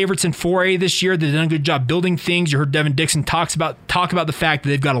 one of the favorites in 4A this year. They've done a good job building things. You heard Devin Dixon talk about the fact that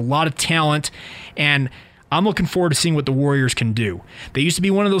they've got a lot of talent, and I'm looking forward to seeing what the Warriors can do. They used to be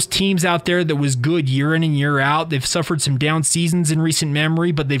one of those teams out there that was good year in and year out. They've suffered some down seasons in recent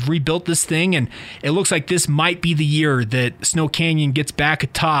memory, but they've rebuilt this thing, and it looks like this might be the year that Snow Canyon gets back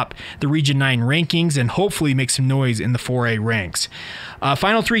atop the Region 9 rankings and hopefully makes some noise in the 4A ranks.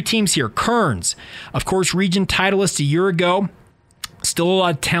 Final 3 teams here. Kearns, of course, region titleist a year ago. Still a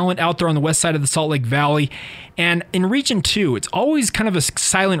lot of talent out there on the west side of the Salt Lake Valley. And in Region 2, it's always kind of a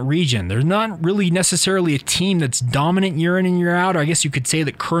silent region. There's not really necessarily a team that's dominant year in and year out. Or I guess you could say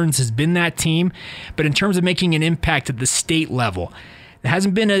that Kearns has been that team. But in terms of making an impact at the state level, there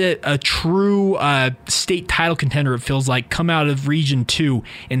hasn't been a true state title contender, it feels like, come out of Region 2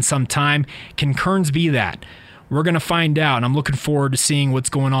 in some time. Can Kearns be that? We're going to find out, and I'm looking forward to seeing what's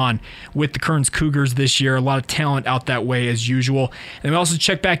going on with the Kearns Cougars this year. A lot of talent out that way as usual. And we also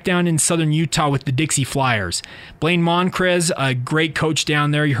check back down in southern Utah with the Dixie Flyers. Blaine Moncriez, a great coach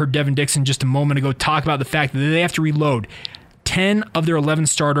down there. You heard Devin Dixon just a moment ago talk about the fact that they have to reload 10 of their 11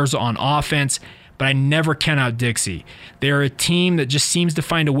 starters on offense. But I never count out Dixie. They're a team that just seems to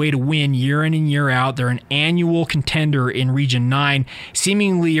find a way to win year in and year out. They're an annual contender in Region 9.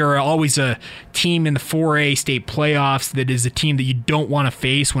 Seemingly are always a team in the 4A state playoffs that is a team that you don't want to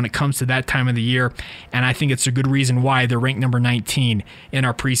face when it comes to that time of the year. And I think it's a good reason why they're ranked number 19 in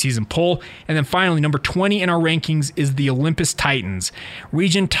our preseason poll. And then finally, number 20 in our rankings is the Olympus Titans.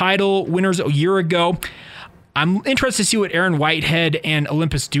 Region title winners a year ago. I'm interested to see what Aaron Whitehead and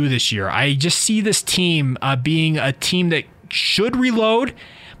Olympus do this year. I just see this team being a team that should reload,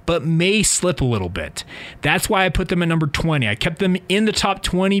 but may slip a little bit. That's why I put them at number 20. I kept them in the top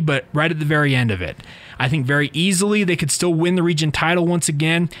 20, but right at the very end of it. I think very easily they could still win the region title once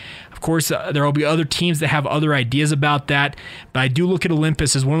again. Of course, there will be other teams that have other ideas about that, but I do look at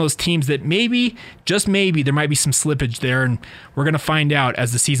Olympus as one of those teams that maybe, just maybe, there might be some slippage there, and we're going to find out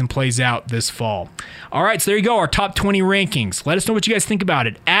as the season plays out this fall. All right, so there you go, our top 20 rankings. Let us know what you guys think about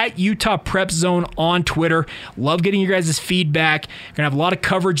it at Utah Prep Zone on Twitter. Love getting your guys' feedback. Going to have a lot of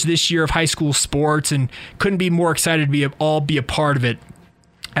coverage this year of high school sports, and couldn't be more excited to be a part of it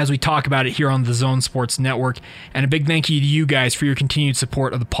as we talk about it here on the Zone Sports Network. And a big thank you to you guys for your continued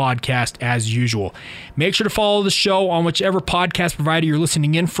support of the podcast as usual. Make sure to follow the show on whichever podcast provider you're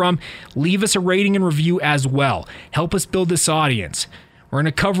listening in from. Leave us a rating and review as well. Help us build this audience. We're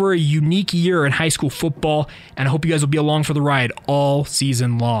going to cover a unique year in high school football, and I hope you guys will be along for the ride all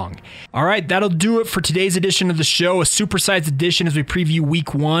season long. All right, that'll do it for today's edition of the show, a supersized edition as we preview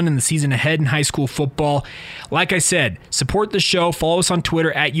week 1 and the season ahead in high school football. Like I said, support the show. Follow us on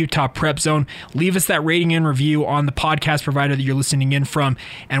Twitter at Utah Prep Zone. Leave us that rating and review on the podcast provider that you're listening in from.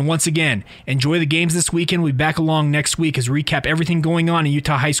 And once again, enjoy the games this weekend. We'll be back along next week as we recap everything going on in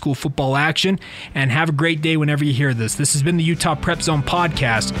Utah high school football action. And have a great day whenever you hear this. This has been the Utah Prep Zone podcast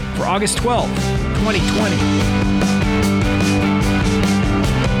for August 12th, 2020.